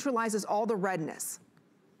and it neutralizes all the redness.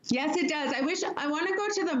 Yes, it does. I want to go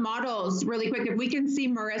to the models really quick. If we can see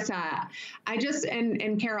Marissa,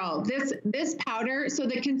 and Carol, this powder, so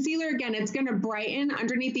the concealer, again, it's going to brighten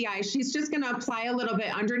underneath the eye. She's just going to apply a little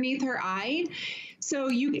bit underneath her eye. So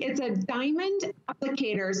it's a diamond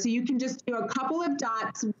applicator. So you can just do a couple of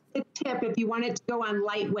dots with the tip if you want it to go on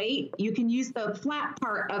lightweight. You can use the flat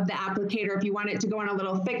part of the applicator if you want it to go on a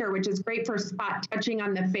little thicker, which is great for spot touching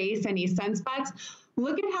on the face, any sunspots.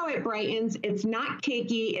 Look at how it brightens. It's not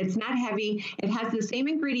cakey. It's not heavy. It has the same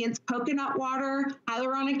ingredients: coconut water,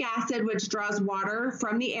 hyaluronic acid, which draws water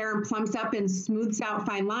from the air and plumps up and smooths out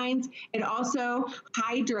fine lines. It also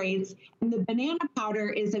hydrates. And the banana powder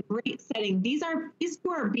is a great setting. These two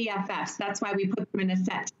are BFFs. That's why we put them in a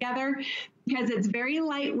set together, because it's very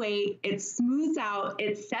lightweight. It smooths out.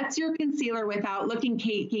 It sets your concealer without looking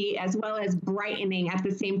cakey, as well as brightening at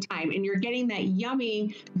the same time. And you're getting that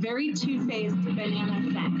yummy, very Too Faced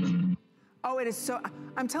banana scent. Oh, it is so,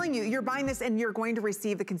 I'm telling you, you're buying this and you're going to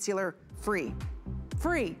receive the concealer free.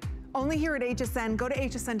 Free. Only here at HSN. Go to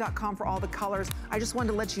hsn.com for all the colors. I just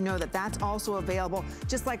wanted to let you know that that's also available,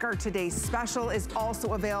 just like our today's special is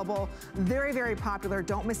also available. Very, very popular.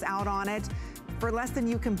 Don't miss out on it. For less than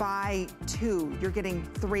you can buy 2, you're getting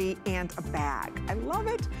 3 and a bag. I love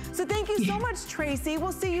it. So thank you so much, Tracy.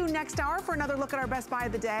 We'll see you next hour for another look at our best buy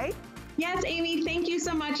of the day. Yes, Amy, thank you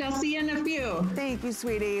so much. I'll see you in a few. Thank you,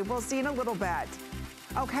 sweetie. We'll see you in a little bit.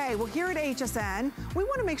 Okay, well, here at HSN, we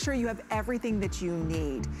want to make sure you have everything that you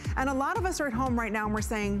need. And a lot of us are at home right now and we're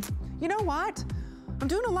saying, you know what? I'm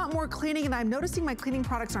doing a lot more cleaning and I'm noticing my cleaning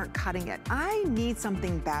products aren't cutting it. I need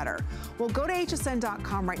something better. Well, go to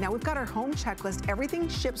hsn.com right now. We've got our home checklist. Everything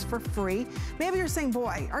ships for free. Maybe you're saying,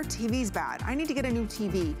 boy, our TV's bad. I need to get a new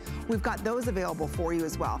TV. We've got those available for you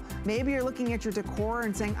as well. Maybe you're looking at your decor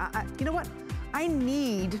and saying, you know what? I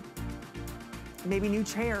need maybe new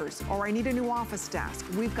chairs, or I need a new office desk.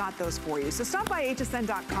 We've got those for you. So stop by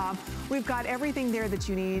hsn.com. We've got everything there that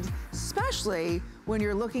you need, especially when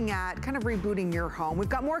you're looking at kind of rebooting your home. We've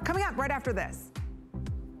got more coming up right after this.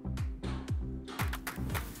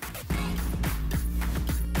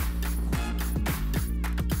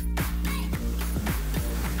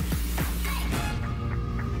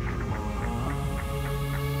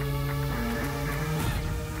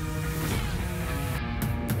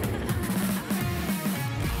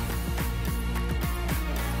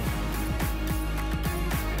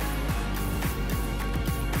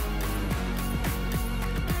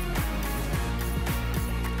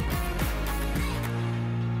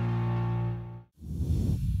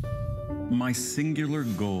 My singular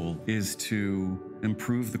goal is to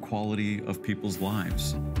improve the quality of people's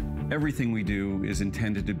lives. Everything we do is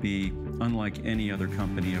intended to be unlike any other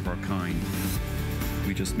company of our kind.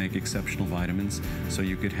 We just make exceptional vitamins so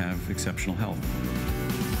you could have exceptional health.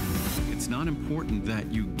 It's not important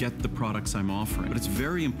that you get the products I'm offering, but it's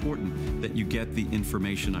very important that you get the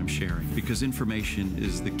information I'm sharing, because information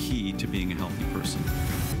is the key to being a healthy person.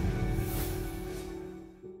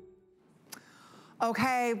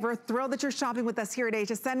 Okay, we're thrilled that you're shopping with us here at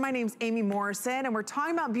HSN. My name's Amy Morrison, and we're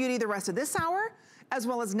talking about beauty the rest of this hour, as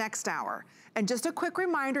well as next hour. And just a quick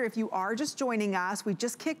reminder, if you are just joining us, we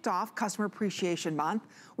just kicked off Customer Appreciation Month.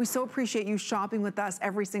 We so appreciate you shopping with us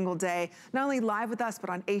every single day, not only live with us,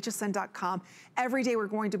 but on hsn.com. Every day we're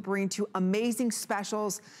going to bring to amazing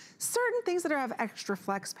specials, certain things that have extra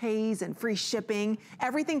flex pays and free shipping,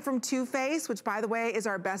 everything from Too Faced, which by the way is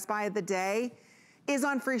our best buy of the day, is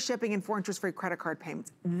on free shipping and 4 interest-free credit card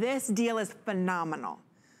payments. This deal is phenomenal.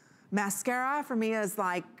 Mascara for me is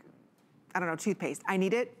like, I don't know, toothpaste. I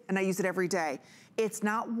need it and I use it every day. It's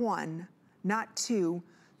not 1, not 2,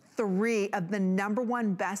 3 of the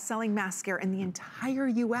 #1 best-selling mascara in the entire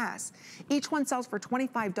US. Each one sells for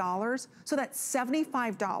 $25, so that's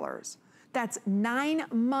 $75. That's 9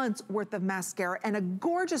 months worth of mascara and a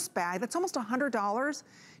gorgeous bag. That's almost $100.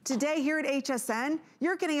 Today here at HSN,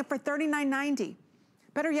 you're getting it for $39.90.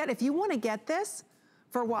 Better yet, if you wanna get this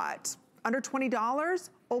for what? Under $20,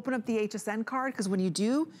 open up the HSN card, because when you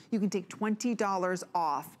do, you can take $20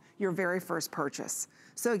 off your very first purchase.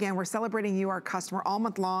 So again, we're celebrating you, our customer, all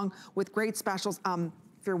month long with great specials.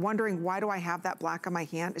 If you're wondering why do I have that black on my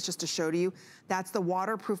hand, it's just to show to you, that's the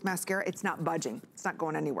waterproof mascara. It's not budging, it's not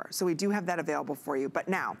going anywhere. So we do have that available for you. But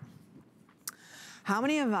now, how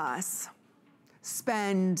many of us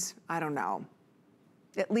spend, I don't know,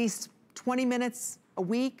 at least 20 minutes a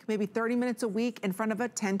week, maybe 30 minutes a week in front of a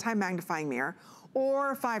 10-time magnifying mirror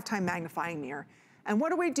or 5-time magnifying mirror? And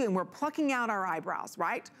what are we doing? We're plucking out our eyebrows,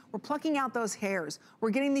 right? We're plucking out those hairs.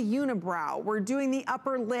 We're getting the unibrow. We're doing the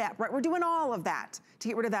upper lip, right? We're doing all of that to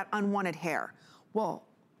get rid of that unwanted hair. Well,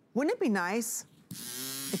 wouldn't it be nice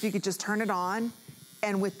if you could just turn it on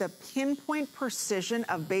and with the pinpoint precision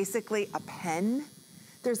of basically a pen,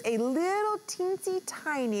 there's a little teensy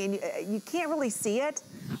tiny, and you can't really see it,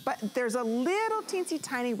 but there's a little teensy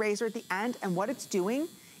tiny razor at the end, and what it's doing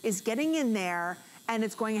is getting in there and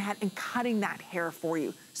it's going ahead and cutting that hair for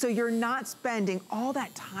you. So you're not spending all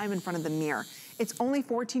that time in front of the mirror. It's only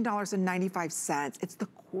 $14.95. It's the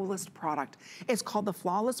coolest product. It's called the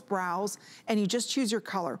Flawless Brows, and you just choose your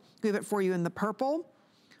color. We have it for you in the purple,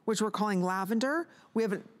 which we're calling lavender. We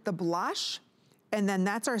have the blush, and then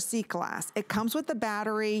that's our sea glass. It comes with the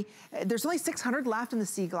battery. There's only 600 left in the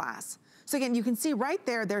sea glass. So again, you can see right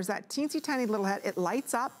there, there's that teensy tiny little head. It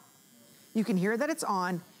lights up. You can hear that it's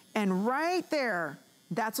on. And right there,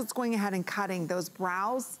 that's what's going ahead and cutting those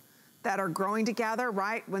brows that are growing together,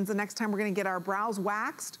 right? When's the next time we're gonna get our brows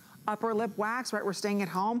waxed, upper lip waxed, right? We're staying at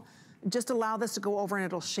home. Just allow this to go over and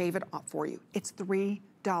it'll shave it up for you. It's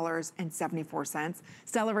 $3.74.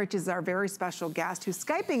 Stella Rich is our very special guest who's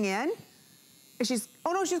Skyping in.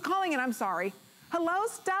 Oh no, she's calling in, I'm sorry. Hello,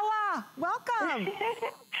 Stella, welcome.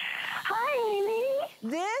 Hi,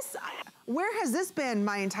 Amy. Where has this been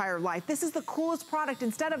my entire life? This is the coolest product.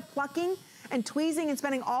 Instead of plucking and tweezing and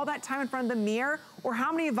spending all that time in front of the mirror, or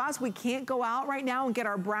how many of us, we can't go out right now and get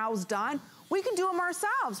our brows done, we can do them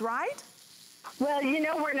ourselves, right? Well, you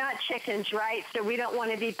know we're not chickens, right? So we don't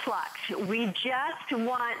want to be plucked. We just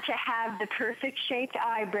want to have the perfect shaped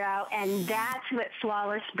eyebrow, and that's what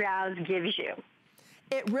Flawless Brows gives you.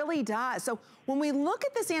 It really does. So when we look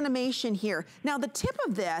at this animation here, now the tip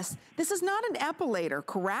of this is not an epilator,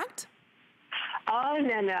 correct? Oh,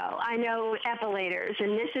 no. I know epilators,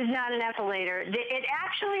 and this is not an epilator. It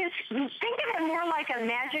actually is, think of it more like a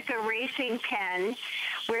magic erasing pen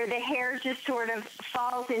where the hair just sort of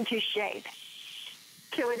falls into shape.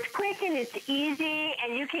 So it's quick and it's easy,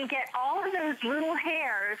 and you can get all of those little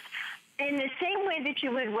hairs in the same way that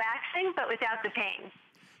you would waxing, but without the pain.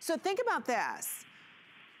 So think about this.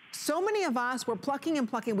 So many of us, we're plucking and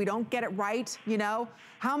plucking, we don't get it right, you know?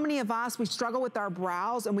 How many of us, we struggle with our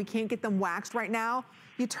brows and we can't get them waxed right now?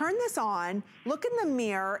 You turn this on, look in the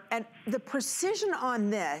mirror, and the precision on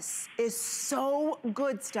this is so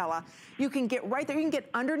good, Stella. You can get right there, you can get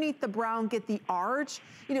underneath the brow and get the arch.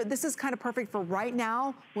 You know, this is kind of perfect for right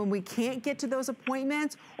now when we can't get to those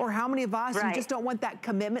appointments, or how many of us, you just don't want that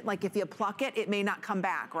commitment, like if you pluck it, it may not come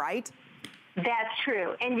back, right? That's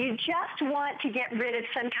true. And you just want to get rid of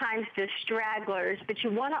sometimes the stragglers, but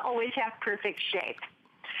you want to always have perfect shape.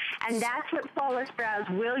 And that's what Flawless Brows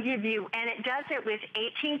will give you. And it does it with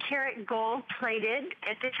 18 karat gold plated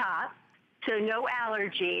at the top. So no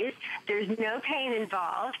allergies. There's no pain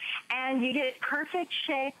involved. And you get perfect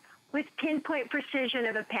shape with pinpoint precision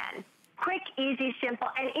of a pen. Quick, easy, simple.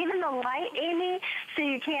 And even the light, Amy, so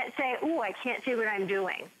you can't say, ooh, I can't see what I'm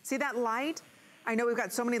doing. See that light? I know we've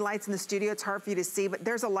got so many lights in the studio, it's hard for you to see, but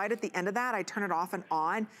there's a light at the end of that. I turn it off and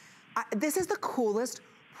on. This is the coolest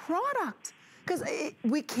product, because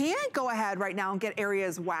we can't go ahead right now and get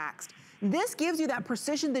areas waxed. This gives you that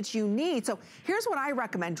precision that you need. So here's what I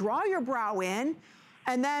recommend. Draw your brow in,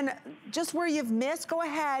 and then just where you've missed, go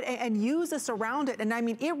ahead and use this around it. And I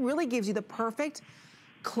mean, it really gives you the perfect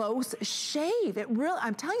close shave. It really,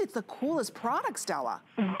 I'm telling you, it's the coolest product, Stella.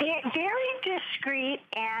 Very discreet,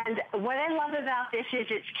 and what I love about this is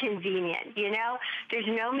it's convenient, you know? There's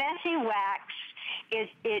no messy wax.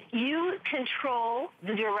 You control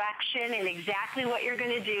the direction and exactly what you're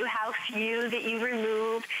going to do, how few that you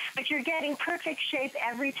remove, but you're getting perfect shape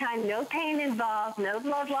every time, no pain involved, no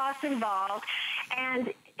blood loss involved,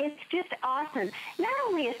 and it's just awesome. Not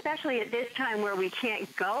only, especially at this time where we can't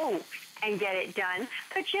go and get it done,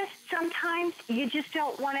 but just sometimes you just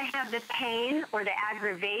don't want to have the pain or the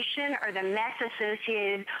aggravation or the mess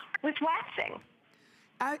associated with waxing.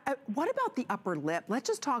 What about the upper lip? Let's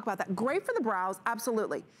just talk about that. Great for the brows,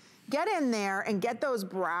 absolutely. Get in there and get those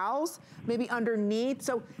brows maybe underneath.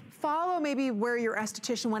 So follow maybe where your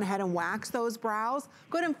esthetician went ahead and waxed those brows.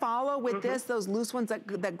 Go ahead and follow with this, those loose ones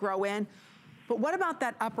that grow in. But what about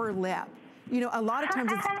that upper lip? You know, a lot of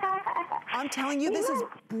times I'm telling you, this is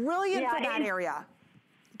brilliant for that area.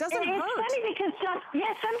 It doesn't hurt. It's funny because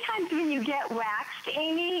sometimes when you get waxed,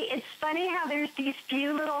 Amy, it's funny how there's these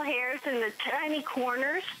few little hairs in the tiny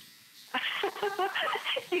corners.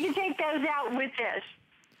 You can take those out with this.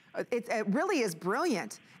 It really is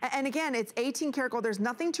brilliant. And again, it's 18 karat gold. There's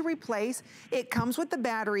nothing to replace. It comes with the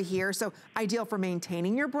battery here, so ideal for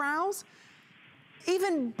maintaining your brows.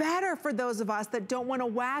 Even better for those of us that don't want to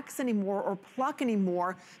wax anymore or pluck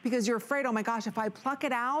anymore because you're afraid, oh my gosh, if I pluck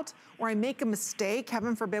it out or I make a mistake,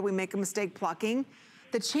 heaven forbid we make a mistake plucking,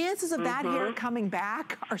 the chances of that hair coming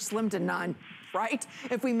back are slim to none, right?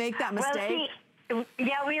 If we make that mistake. Well, see,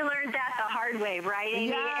 yeah, we learned that the hard way, right, Amy?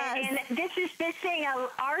 Yes. And this thing,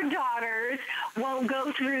 our daughters won't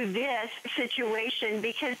go through this situation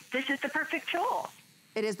because this is the perfect tool.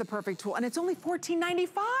 It is the perfect tool, and it's only $14.95.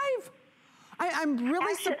 I'm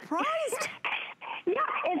really surprised. Yeah,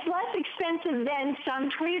 it's less expensive than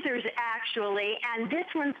some tweezers, actually, and this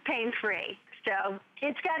one's pain-free. So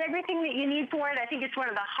it's got everything that you need for it. I think it's one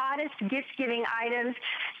of the hottest gift-giving items.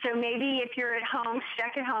 So maybe if you're at home,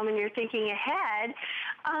 stuck at home, and you're thinking ahead,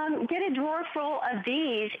 get a drawer full of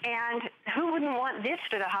these. And who wouldn't want this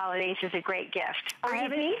for the holidays as a great gift, or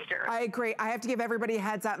even Easter? I agree. I have to give everybody a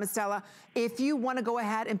heads up, Miss Stella. If you want to go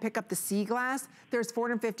ahead and pick up the sea glass, there's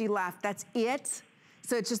 450 left. That's it.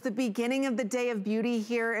 So it's just the beginning of the day of beauty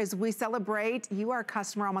here as we celebrate. You are a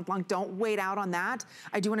customer all month long. Don't wait out on that.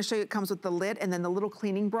 I do want to show you it comes with the lid and then the little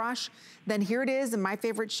cleaning brush. Then here it is in my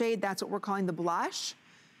favorite shade. That's what we're calling the blush.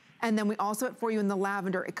 And then we also have it for you in the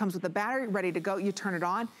lavender. It comes with the battery ready to go. You turn it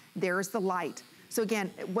on. There's the light. So again,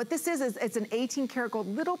 what this is it's an 18 karat gold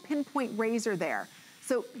little pinpoint razor there.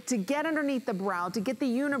 So to get underneath the brow, to get the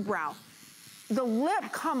unibrow, the lip,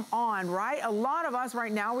 come on, right? A lot of us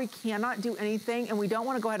right now, we cannot do anything and we don't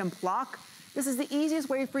want to go ahead and pluck. This is the easiest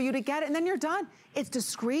way for you to get it and then you're done. It's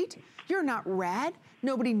discreet. You're not red.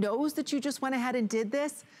 Nobody knows that you just went ahead and did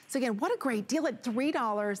this. So again, what a great deal at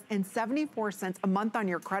 $3.74 a month on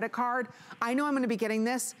your credit card. I know I'm going to be getting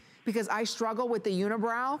this because I struggle with the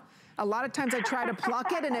unibrow. A lot of times I try to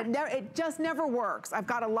pluck it and it just never works. I've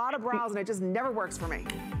got a lot of brows and it just never works for me.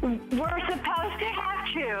 We're supposed to have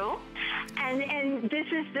two, and this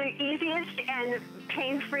is the easiest and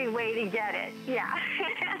pain-free way to get it. Yeah.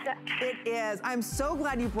 It is. I'm so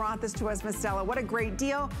glad you brought this to us, Miss Stella. What a great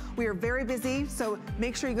deal. We are very busy, so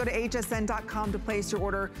make sure you go to hsn.com to place your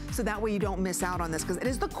order so that way you don't miss out on this because it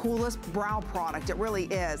is the coolest brow product. It really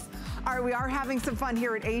is. All right, we are having some fun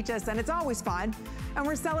here at HSN. It's always fun. And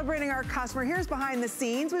we're celebrating our customer. Here's behind the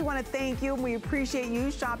scenes. We want to thank you and we appreciate you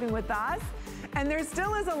shopping with us. And there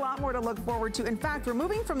still is a lot more to look forward to. In fact, we're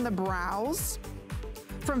moving from the brows,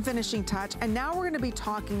 from Finishing Touch, and now we're going to be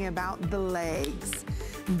talking about the legs.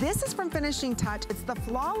 This is from Finishing Touch. It's the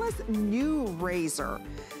Flawless New Razor.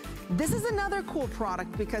 This is another cool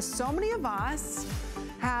product because so many of us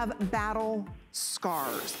have battle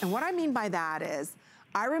scars. And what I mean by that is,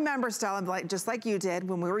 I remember, Stella, just like you did,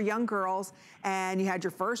 when we were young girls and you had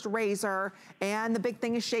your first razor and the big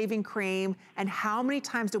thing is shaving cream, and how many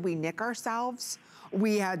times did we nick ourselves?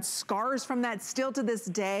 We had scars from that still to this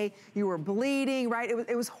day. You were bleeding, right?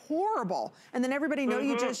 It was horrible. And then everybody knew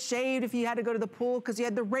you just shaved if you had to go to the pool because you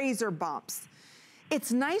had the razor bumps.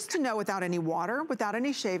 It's nice to know without any water, without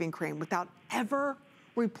any shaving cream, without ever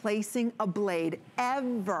replacing a blade,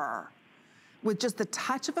 ever. With just the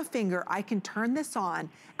touch of a finger, I can turn this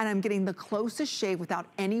on and I'm getting the closest shave without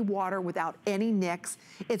any water, without any nicks.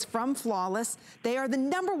 It's from Flawless. They are the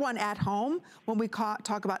 #1 at home when we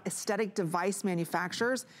talk about aesthetic device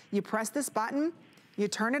manufacturers. You press this button, you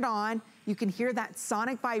turn it on, you can hear that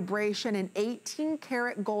sonic vibration, an 18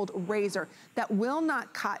 karat gold razor that will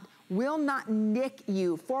not cut, will not nick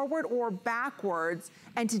you forward or backwards.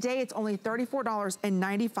 And today it's only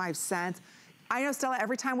 $34.95. I know, Stella,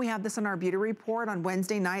 every time we have this on our beauty report on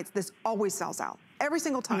Wednesday nights, this always sells out. Every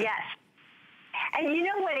single time. Yes. And you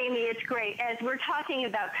know what, Amy, it's great. As we're talking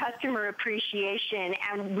about customer appreciation,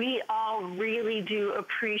 and we all really do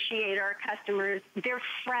appreciate our customers, they're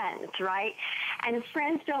friends, right? And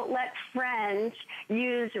friends don't let friends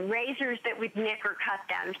use razors that would nick or cut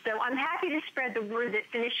them. So I'm happy to spread the word that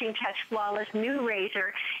Finishing Touch Flawless New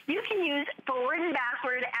Razor, you can use forward and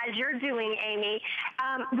backward as you're doing, Amy,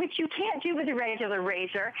 which you can't do with a regular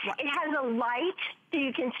razor. It has a light so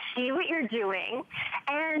you can see what you're doing.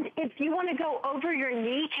 And if you want to go over your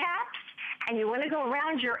kneecaps and you want to go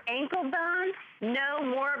around your ankle bone, no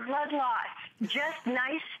more blood loss. Just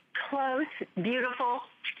nice, close, beautiful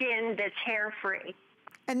skin that's hair-free.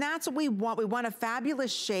 And that's what we want. We want a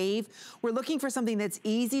fabulous shave. We're looking for something that's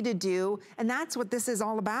easy to do, and that's what this is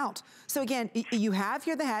all about. So again, you have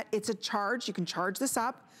here the head. It's a charge. You can charge this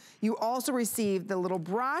up. You also receive the little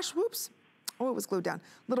brush. Whoops. Oh, it was glued down.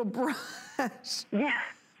 Little brush. Yeah.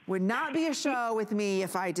 Would not be a show with me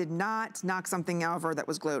if I did not knock something over that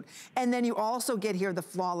was glued. And then you also get here the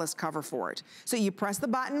Flawless cover for it. So you press the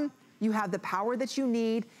button, you have the power that you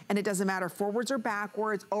need, and it doesn't matter forwards or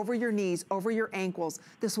backwards, over your knees, over your ankles.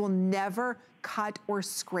 This will never cut or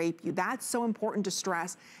scrape you. That's so important to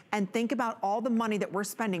stress. And think about all the money that we're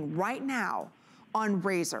spending right now on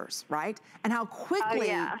razors, right? And how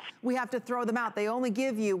quickly we have to throw them out. They only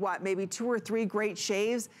give you, what, maybe 2 or 3 great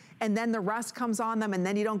shaves, and then the rust comes on them, and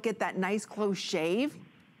then you don't get that nice close shave.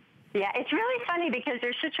 Yeah, it's really funny because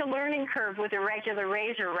there's such a learning curve with a regular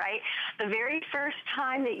razor, right? The very first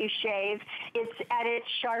time that you shave, it's at its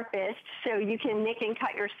sharpest, so you can nick and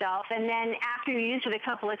cut yourself. And then after you use it a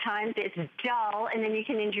couple of times, it's dull, and then you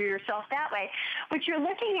can injure yourself that way. What you're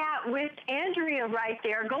looking at with Andrea right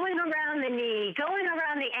there, going around the knee, going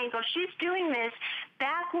around the ankle, she's doing this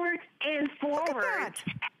backwards and forwards.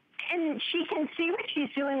 and she can see what she's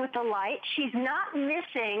doing with the light. She's not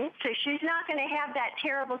missing, so she's not going to have that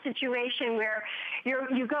terrible situation where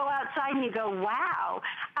you go outside and you go, wow,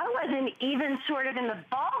 I wasn't even sort of in the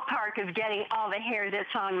ballpark of getting all the hair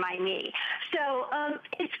that's on my knee. So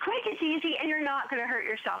it's quick, it's easy, and you're not going to hurt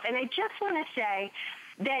yourself. And I just want to say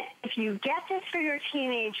that if you get this for your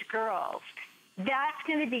teenage girls, that's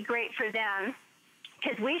going to be great for them,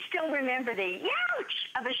 because we still remember the ouch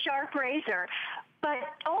of a sharp razor. But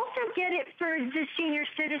also get it for the senior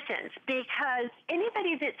citizens, because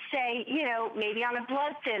anybody that say, you know, maybe on a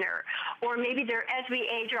blood thinner, or maybe they're, as we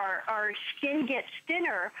age, our skin gets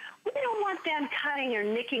thinner, we don't want them cutting or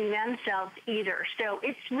nicking themselves either. So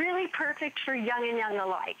it's really perfect for young and young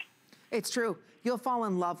alike. It's true. You'll fall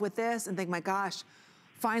in love with this and think, my gosh,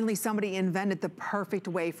 finally somebody invented the perfect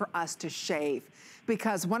way for us to shave.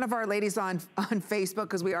 Because one of our ladies on Facebook,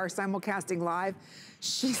 because we are simulcasting live,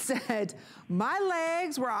 she said, my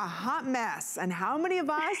legs were a hot mess. And how many of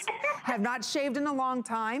us have not shaved in a long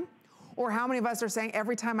time? Or how many of us are saying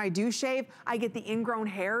every time I do shave, I get the ingrown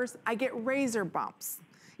hairs, I get razor bumps.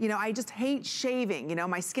 You know, I just hate shaving. You know,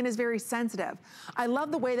 my skin is very sensitive. I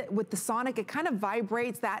love the way that with the Sonic, it kind of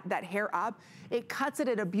vibrates that hair up. It cuts it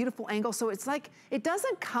at a beautiful angle. So it's like, it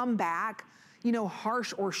doesn't come back, you know,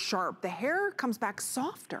 harsh or sharp. The hair comes back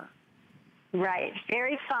softer. Right,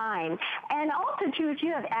 very fine. And also, too, if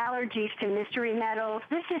you have allergies to mystery metals,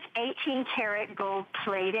 this is 18 karat gold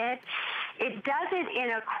plated. It does it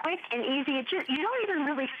in a quick and easy, you don't even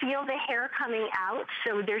really feel the hair coming out,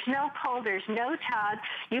 so there's no pull, there's no tug.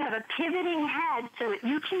 You have a pivoting head, so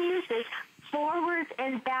you can use this forwards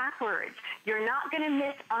and backwards. You're not going to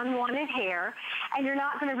miss unwanted hair, and you're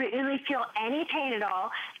not going to really feel any pain at all.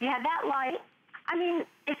 You have that light. I mean,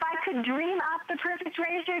 if I could dream up the perfect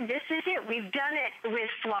razor, this is it. We've done it with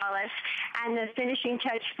Flawless and the finishing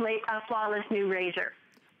touch Flawless new razor.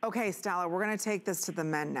 Okay, Stella, we're going to take this to the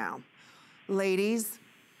men now. Ladies,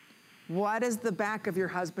 what does the back of your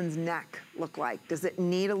husband's neck look like? Does it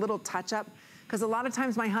need a little touch-up? Because a lot of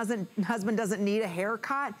times my husband doesn't need a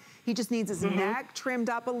haircut. He just needs his neck trimmed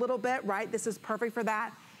up a little bit, right? This is perfect for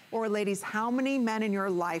that. Or ladies, how many men in your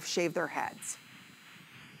life shave their heads?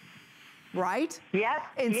 Right? Yep.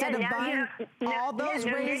 Instead of buying all those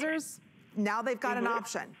razors, now they've got an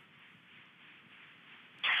option.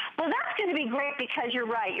 Well, that's going to be great, because you're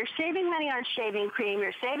right. You're saving money on shaving cream.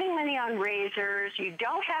 You're saving money on razors. You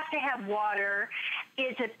don't have to have water.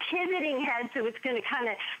 It's a pivoting head, so it's going to kind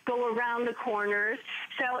of go around the corners.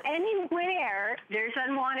 So anywhere there's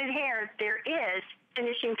unwanted hair, there is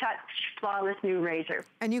finishing touch Flawless new razor.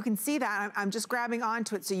 And you can see that. I'm just grabbing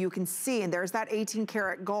onto it so you can see, and there's that 18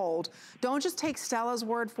 karat gold. Don't just take Stella's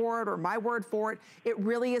word for it or my word for it. It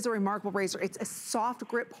really is a remarkable razor. It's a soft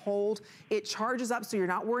grip hold. It charges up, so you're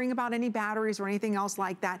not worrying about any batteries or anything else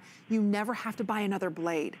like that. You never have to buy another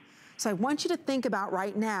blade. So I want you to think about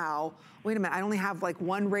right now, wait a minute, I only have like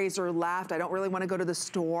one razor left. I don't really want to go to the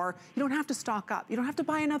store. You don't have to stock up. You don't have to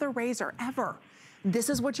buy another razor ever.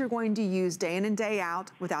 This is what you're going to use day in and day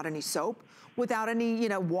out without any soap, without any, you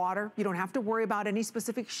know, water. You don't have to worry about any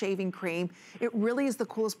specific shaving cream. It really is the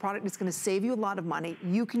coolest product. It's going to save you a lot of money.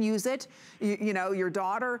 You can use it. You know, your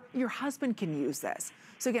daughter, your husband can use this.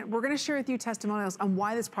 So again, we're going to share with you testimonials on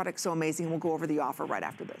why this product's so amazing. We'll go over the offer right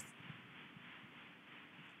after this.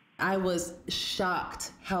 I was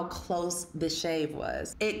shocked how close the shave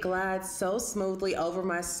was. It glides so smoothly over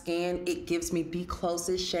my skin. It gives me the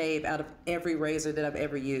closest shave out of every razor that I've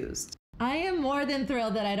ever used. I am more than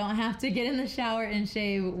thrilled that I don't have to get in the shower and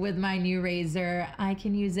shave with my new razor. I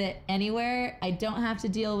can use it anywhere. I don't have to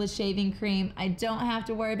deal with shaving cream. I don't have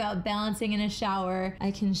to worry about balancing in a shower.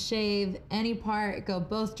 I can shave any part, go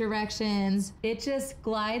both directions. It just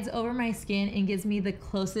glides over my skin and gives me the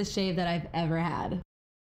closest shave that I've ever had.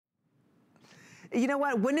 You know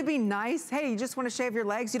what, wouldn't it be nice? Hey, you just want to shave your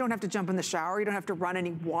legs? You don't have to jump in the shower. You don't have to run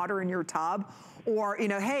any water in your tub. Or, you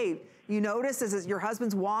know, hey, you notice as your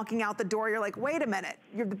husband's walking out the door, you're like, wait a minute,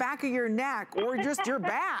 the back of your neck or just your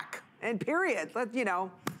back, and period. You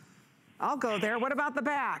know, I'll go there. What about the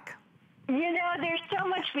back? You know, there's so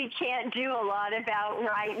much we can't do a lot about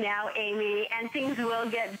right now, Amy, and things will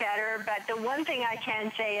get better. But the one thing I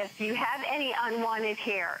can say, if you have any unwanted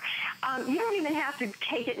hair, you don't even have to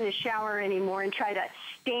take it in the shower anymore and try to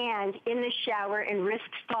stand in the shower and risk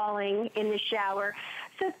falling in the shower.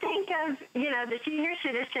 So think of, you know, the senior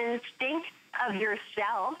citizens, think of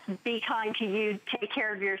yourself, be kind to you, take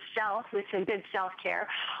care of yourself with some good self-care,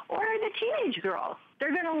 or the teenage girls.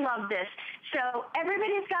 They're going to love this. So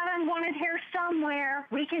everybody's got unwanted hair somewhere.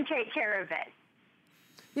 We can take care of it.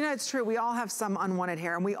 You know, it's true. We all have some unwanted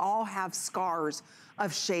hair, and we all have scars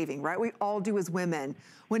of shaving, right? We all do as women.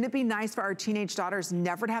 Wouldn't it be nice for our teenage daughters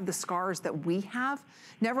never to have the scars that we have?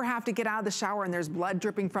 Never have to get out of the shower and there's blood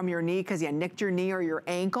dripping from your knee because you nicked your knee or your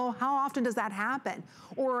ankle? How often does that happen?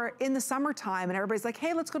 Or in the summertime and everybody's like,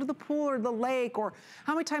 hey, let's go to the pool or the lake. Or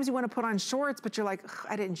how many times you want to put on shorts, but you're like,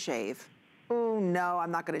 I didn't shave. Oh no,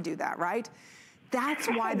 I'm not gonna do that, right? That's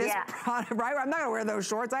why this product, right? I'm not gonna wear those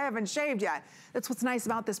shorts. I haven't shaved yet. That's what's nice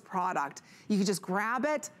about this product. You can just grab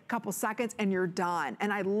it, a couple seconds, and you're done.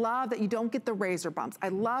 And I love that you don't get the razor bumps. I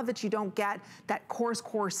love that you don't get that coarse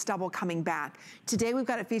stubble coming back. Today, we've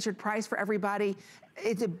got a featured price for everybody.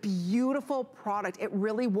 It's a beautiful product. It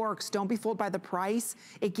really works. Don't be fooled by the price.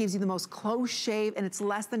 It gives you the most close shave, and it's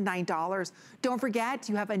less than $9. Don't forget,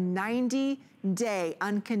 you have a 90-day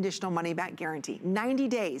unconditional money-back guarantee. 90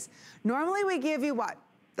 days. Normally, we give you, what,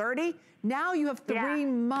 30? Now you have 3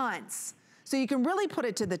 months. So you can really put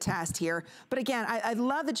it to the test here. But again, I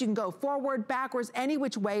love that you can go forward, backwards, any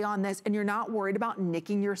which way on this, and you're not worried about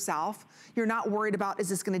nicking yourself. You're not worried about, is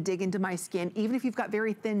this gonna dig into my skin, even if you've got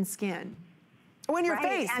very thin skin. Oh, in your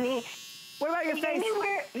face. I mean, what about your face?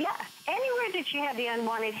 Anywhere that you have the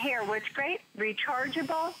unwanted hair, what's great,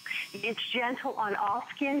 rechargeable, it's gentle on all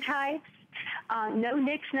skin types. No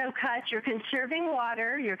nicks, no cuts. You're conserving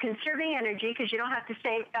water. You're conserving energy because you don't have to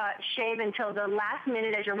shave until the last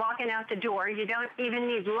minute as you're walking out the door. You don't even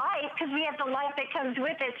need light because we have the light that comes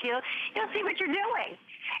with it. So you'll see what you're doing.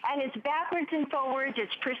 And it's backwards and forwards.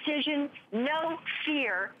 It's precision. No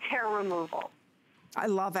fear hair removal. I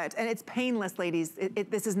love it. And it's painless, ladies.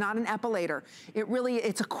 This is not an epilator.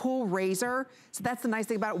 It's a cool razor. So that's the nice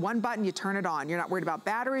thing about it. One button, you turn it on. You're not worried about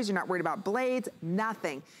batteries. You're not worried about blades,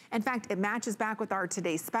 nothing. In fact, it matches back with our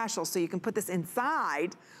today's special. So you can put this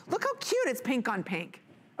inside. Look how cute it's pink on pink.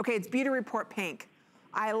 Okay, it's Beauty Report pink.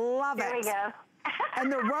 I love it. There we go. And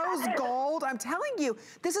the rose gold, I'm telling you,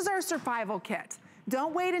 this is our survival kit.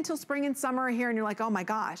 Don't wait until spring and summer are here and you're like, oh my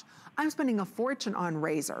gosh, I'm spending a fortune on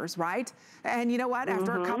razors, right? And you know what?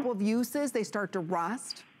 After a couple of uses, they start to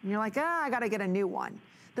rust. And you're like, I gotta get a new one.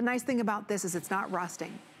 The nice thing about this is it's not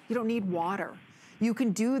rusting. You don't need water. You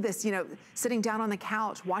can do this, you know, sitting down on the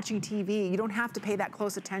couch, watching TV. You don't have to pay that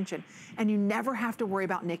close attention. And you never have to worry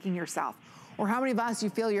about nicking yourself. Or how many of us, you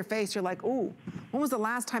feel your face, you're like, ooh, when was the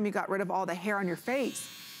last time you got rid of all the hair on your face?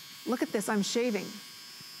 Look at this, I'm shaving.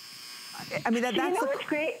 I mean, that's you know what's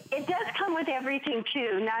great? It does come with everything,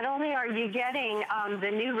 too. Not only are you getting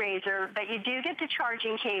the new razor, but you do get the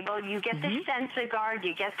charging cable, you get the sensor guard,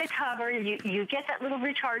 you get the cover, you get that little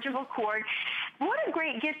rechargeable cord. What a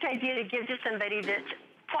great gift idea to give to somebody that's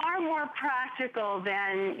far more practical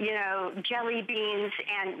than, you know, jelly beans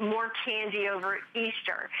and more candy over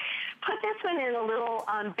Easter. Put this one in a little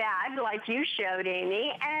bag like you showed,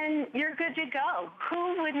 Amy, and you're good to go.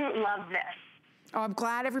 Who wouldn't love this? Oh, I'm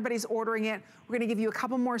glad everybody's ordering it. We're gonna give you a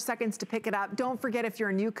couple more seconds to pick it up. Don't forget, if you're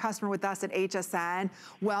a new customer with us at HSN,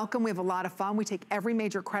 welcome. We have a lot of fun. We take every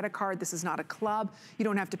major credit card. This is not a club. You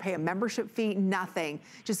don't have to pay a membership fee, nothing.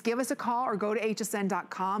 Just give us a call or go to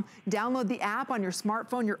hsn.com. Download the app on your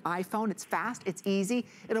smartphone, your iPhone. It's fast, it's easy.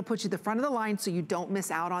 It'll put you at the front of the line so you don't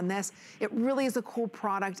miss out on this. It really is a cool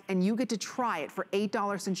product, and you get to try it for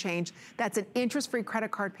 $8 and change. That's an interest-free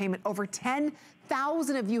credit card payment. Over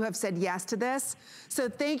 10,000 of you have said yes to this. So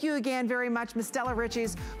thank you again very much, Ms. Stella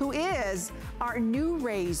Riches, who is our new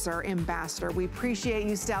razor ambassador. We appreciate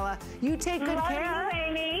you, Stella. You take good care. Love you,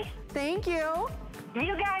 Amy. Thank you.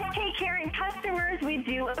 You guys take care, and customers, we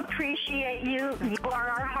do appreciate you. You are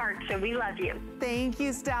our heart, so we love you. Thank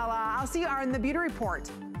you, Stella. I'll see you on the Beauty Report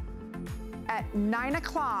at 9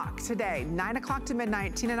 o'clock today, 9 o'clock to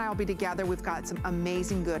midnight. Tina and I will be together. We've got some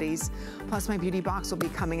amazing goodies. Plus my beauty box will be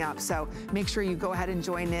coming up. So make sure you go ahead and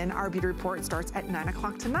join in. Our Beauty Report starts at 9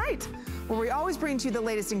 o'clock tonight, where we always bring to you the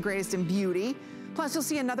latest and greatest in beauty. Plus you'll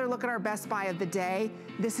see another look at our best buy of the day.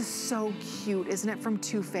 This is so cute, isn't it, from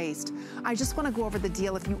Too Faced. I just wanna go over the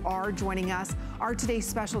deal if you are joining us. Our today's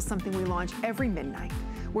special is something we launch every midnight,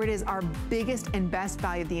 where it is our biggest and best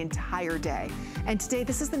value of the entire day. And today,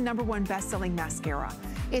 this is the #1 best-selling mascara.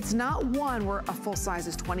 It's not one where a full size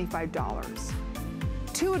is $25.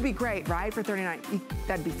 2 would be great, right, for $39,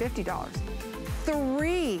 that'd be $50.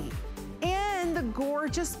 3 in the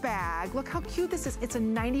gorgeous bag. Look how cute this is. It's a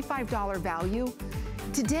 $95 value.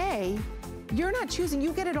 Today, you're not choosing,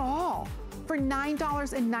 you get it all for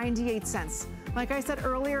 $9.98. Like I said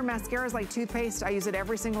earlier, mascara is like toothpaste. I use it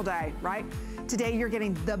every single day, right? Today, you're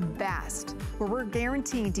getting the best, where we're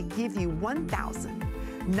guaranteeing to give you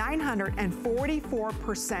 $1,000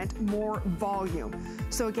 944% more volume.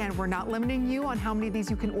 So again, we're not limiting you on how many of these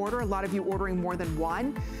you can order. A lot of you ordering more than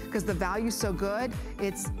one because the value's so good.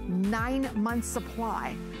 It's 9 months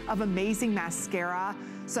supply of amazing mascara.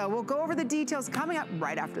 So we'll go over the details coming up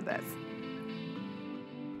right after this.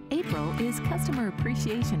 April is Customer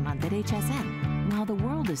Appreciation Month at HSN. While the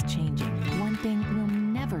world is changing, one thing will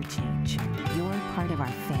never change. You're part of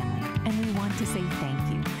our family, and we want to say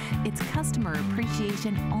thank you. It's Customer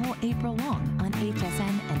Appreciation all April long on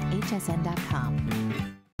HSN and hsn.com.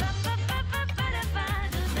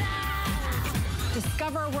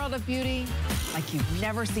 Discover a world of beauty like you've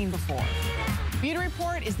never seen before. Beauty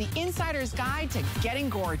Report is the insider's guide to getting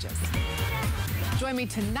gorgeous. Join me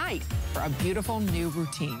tonight for a beautiful new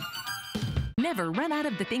routine. Never run out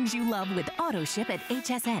of the things you love with AutoShip at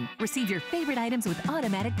HSN. Receive your favorite items with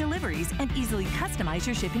automatic deliveries and easily customize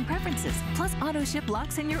your shipping preferences. Plus, AutoShip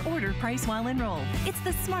locks in your order price while enrolled. It's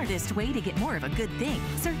the smartest way to get more of a good thing.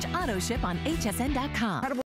 Search AutoShip on hsn.com.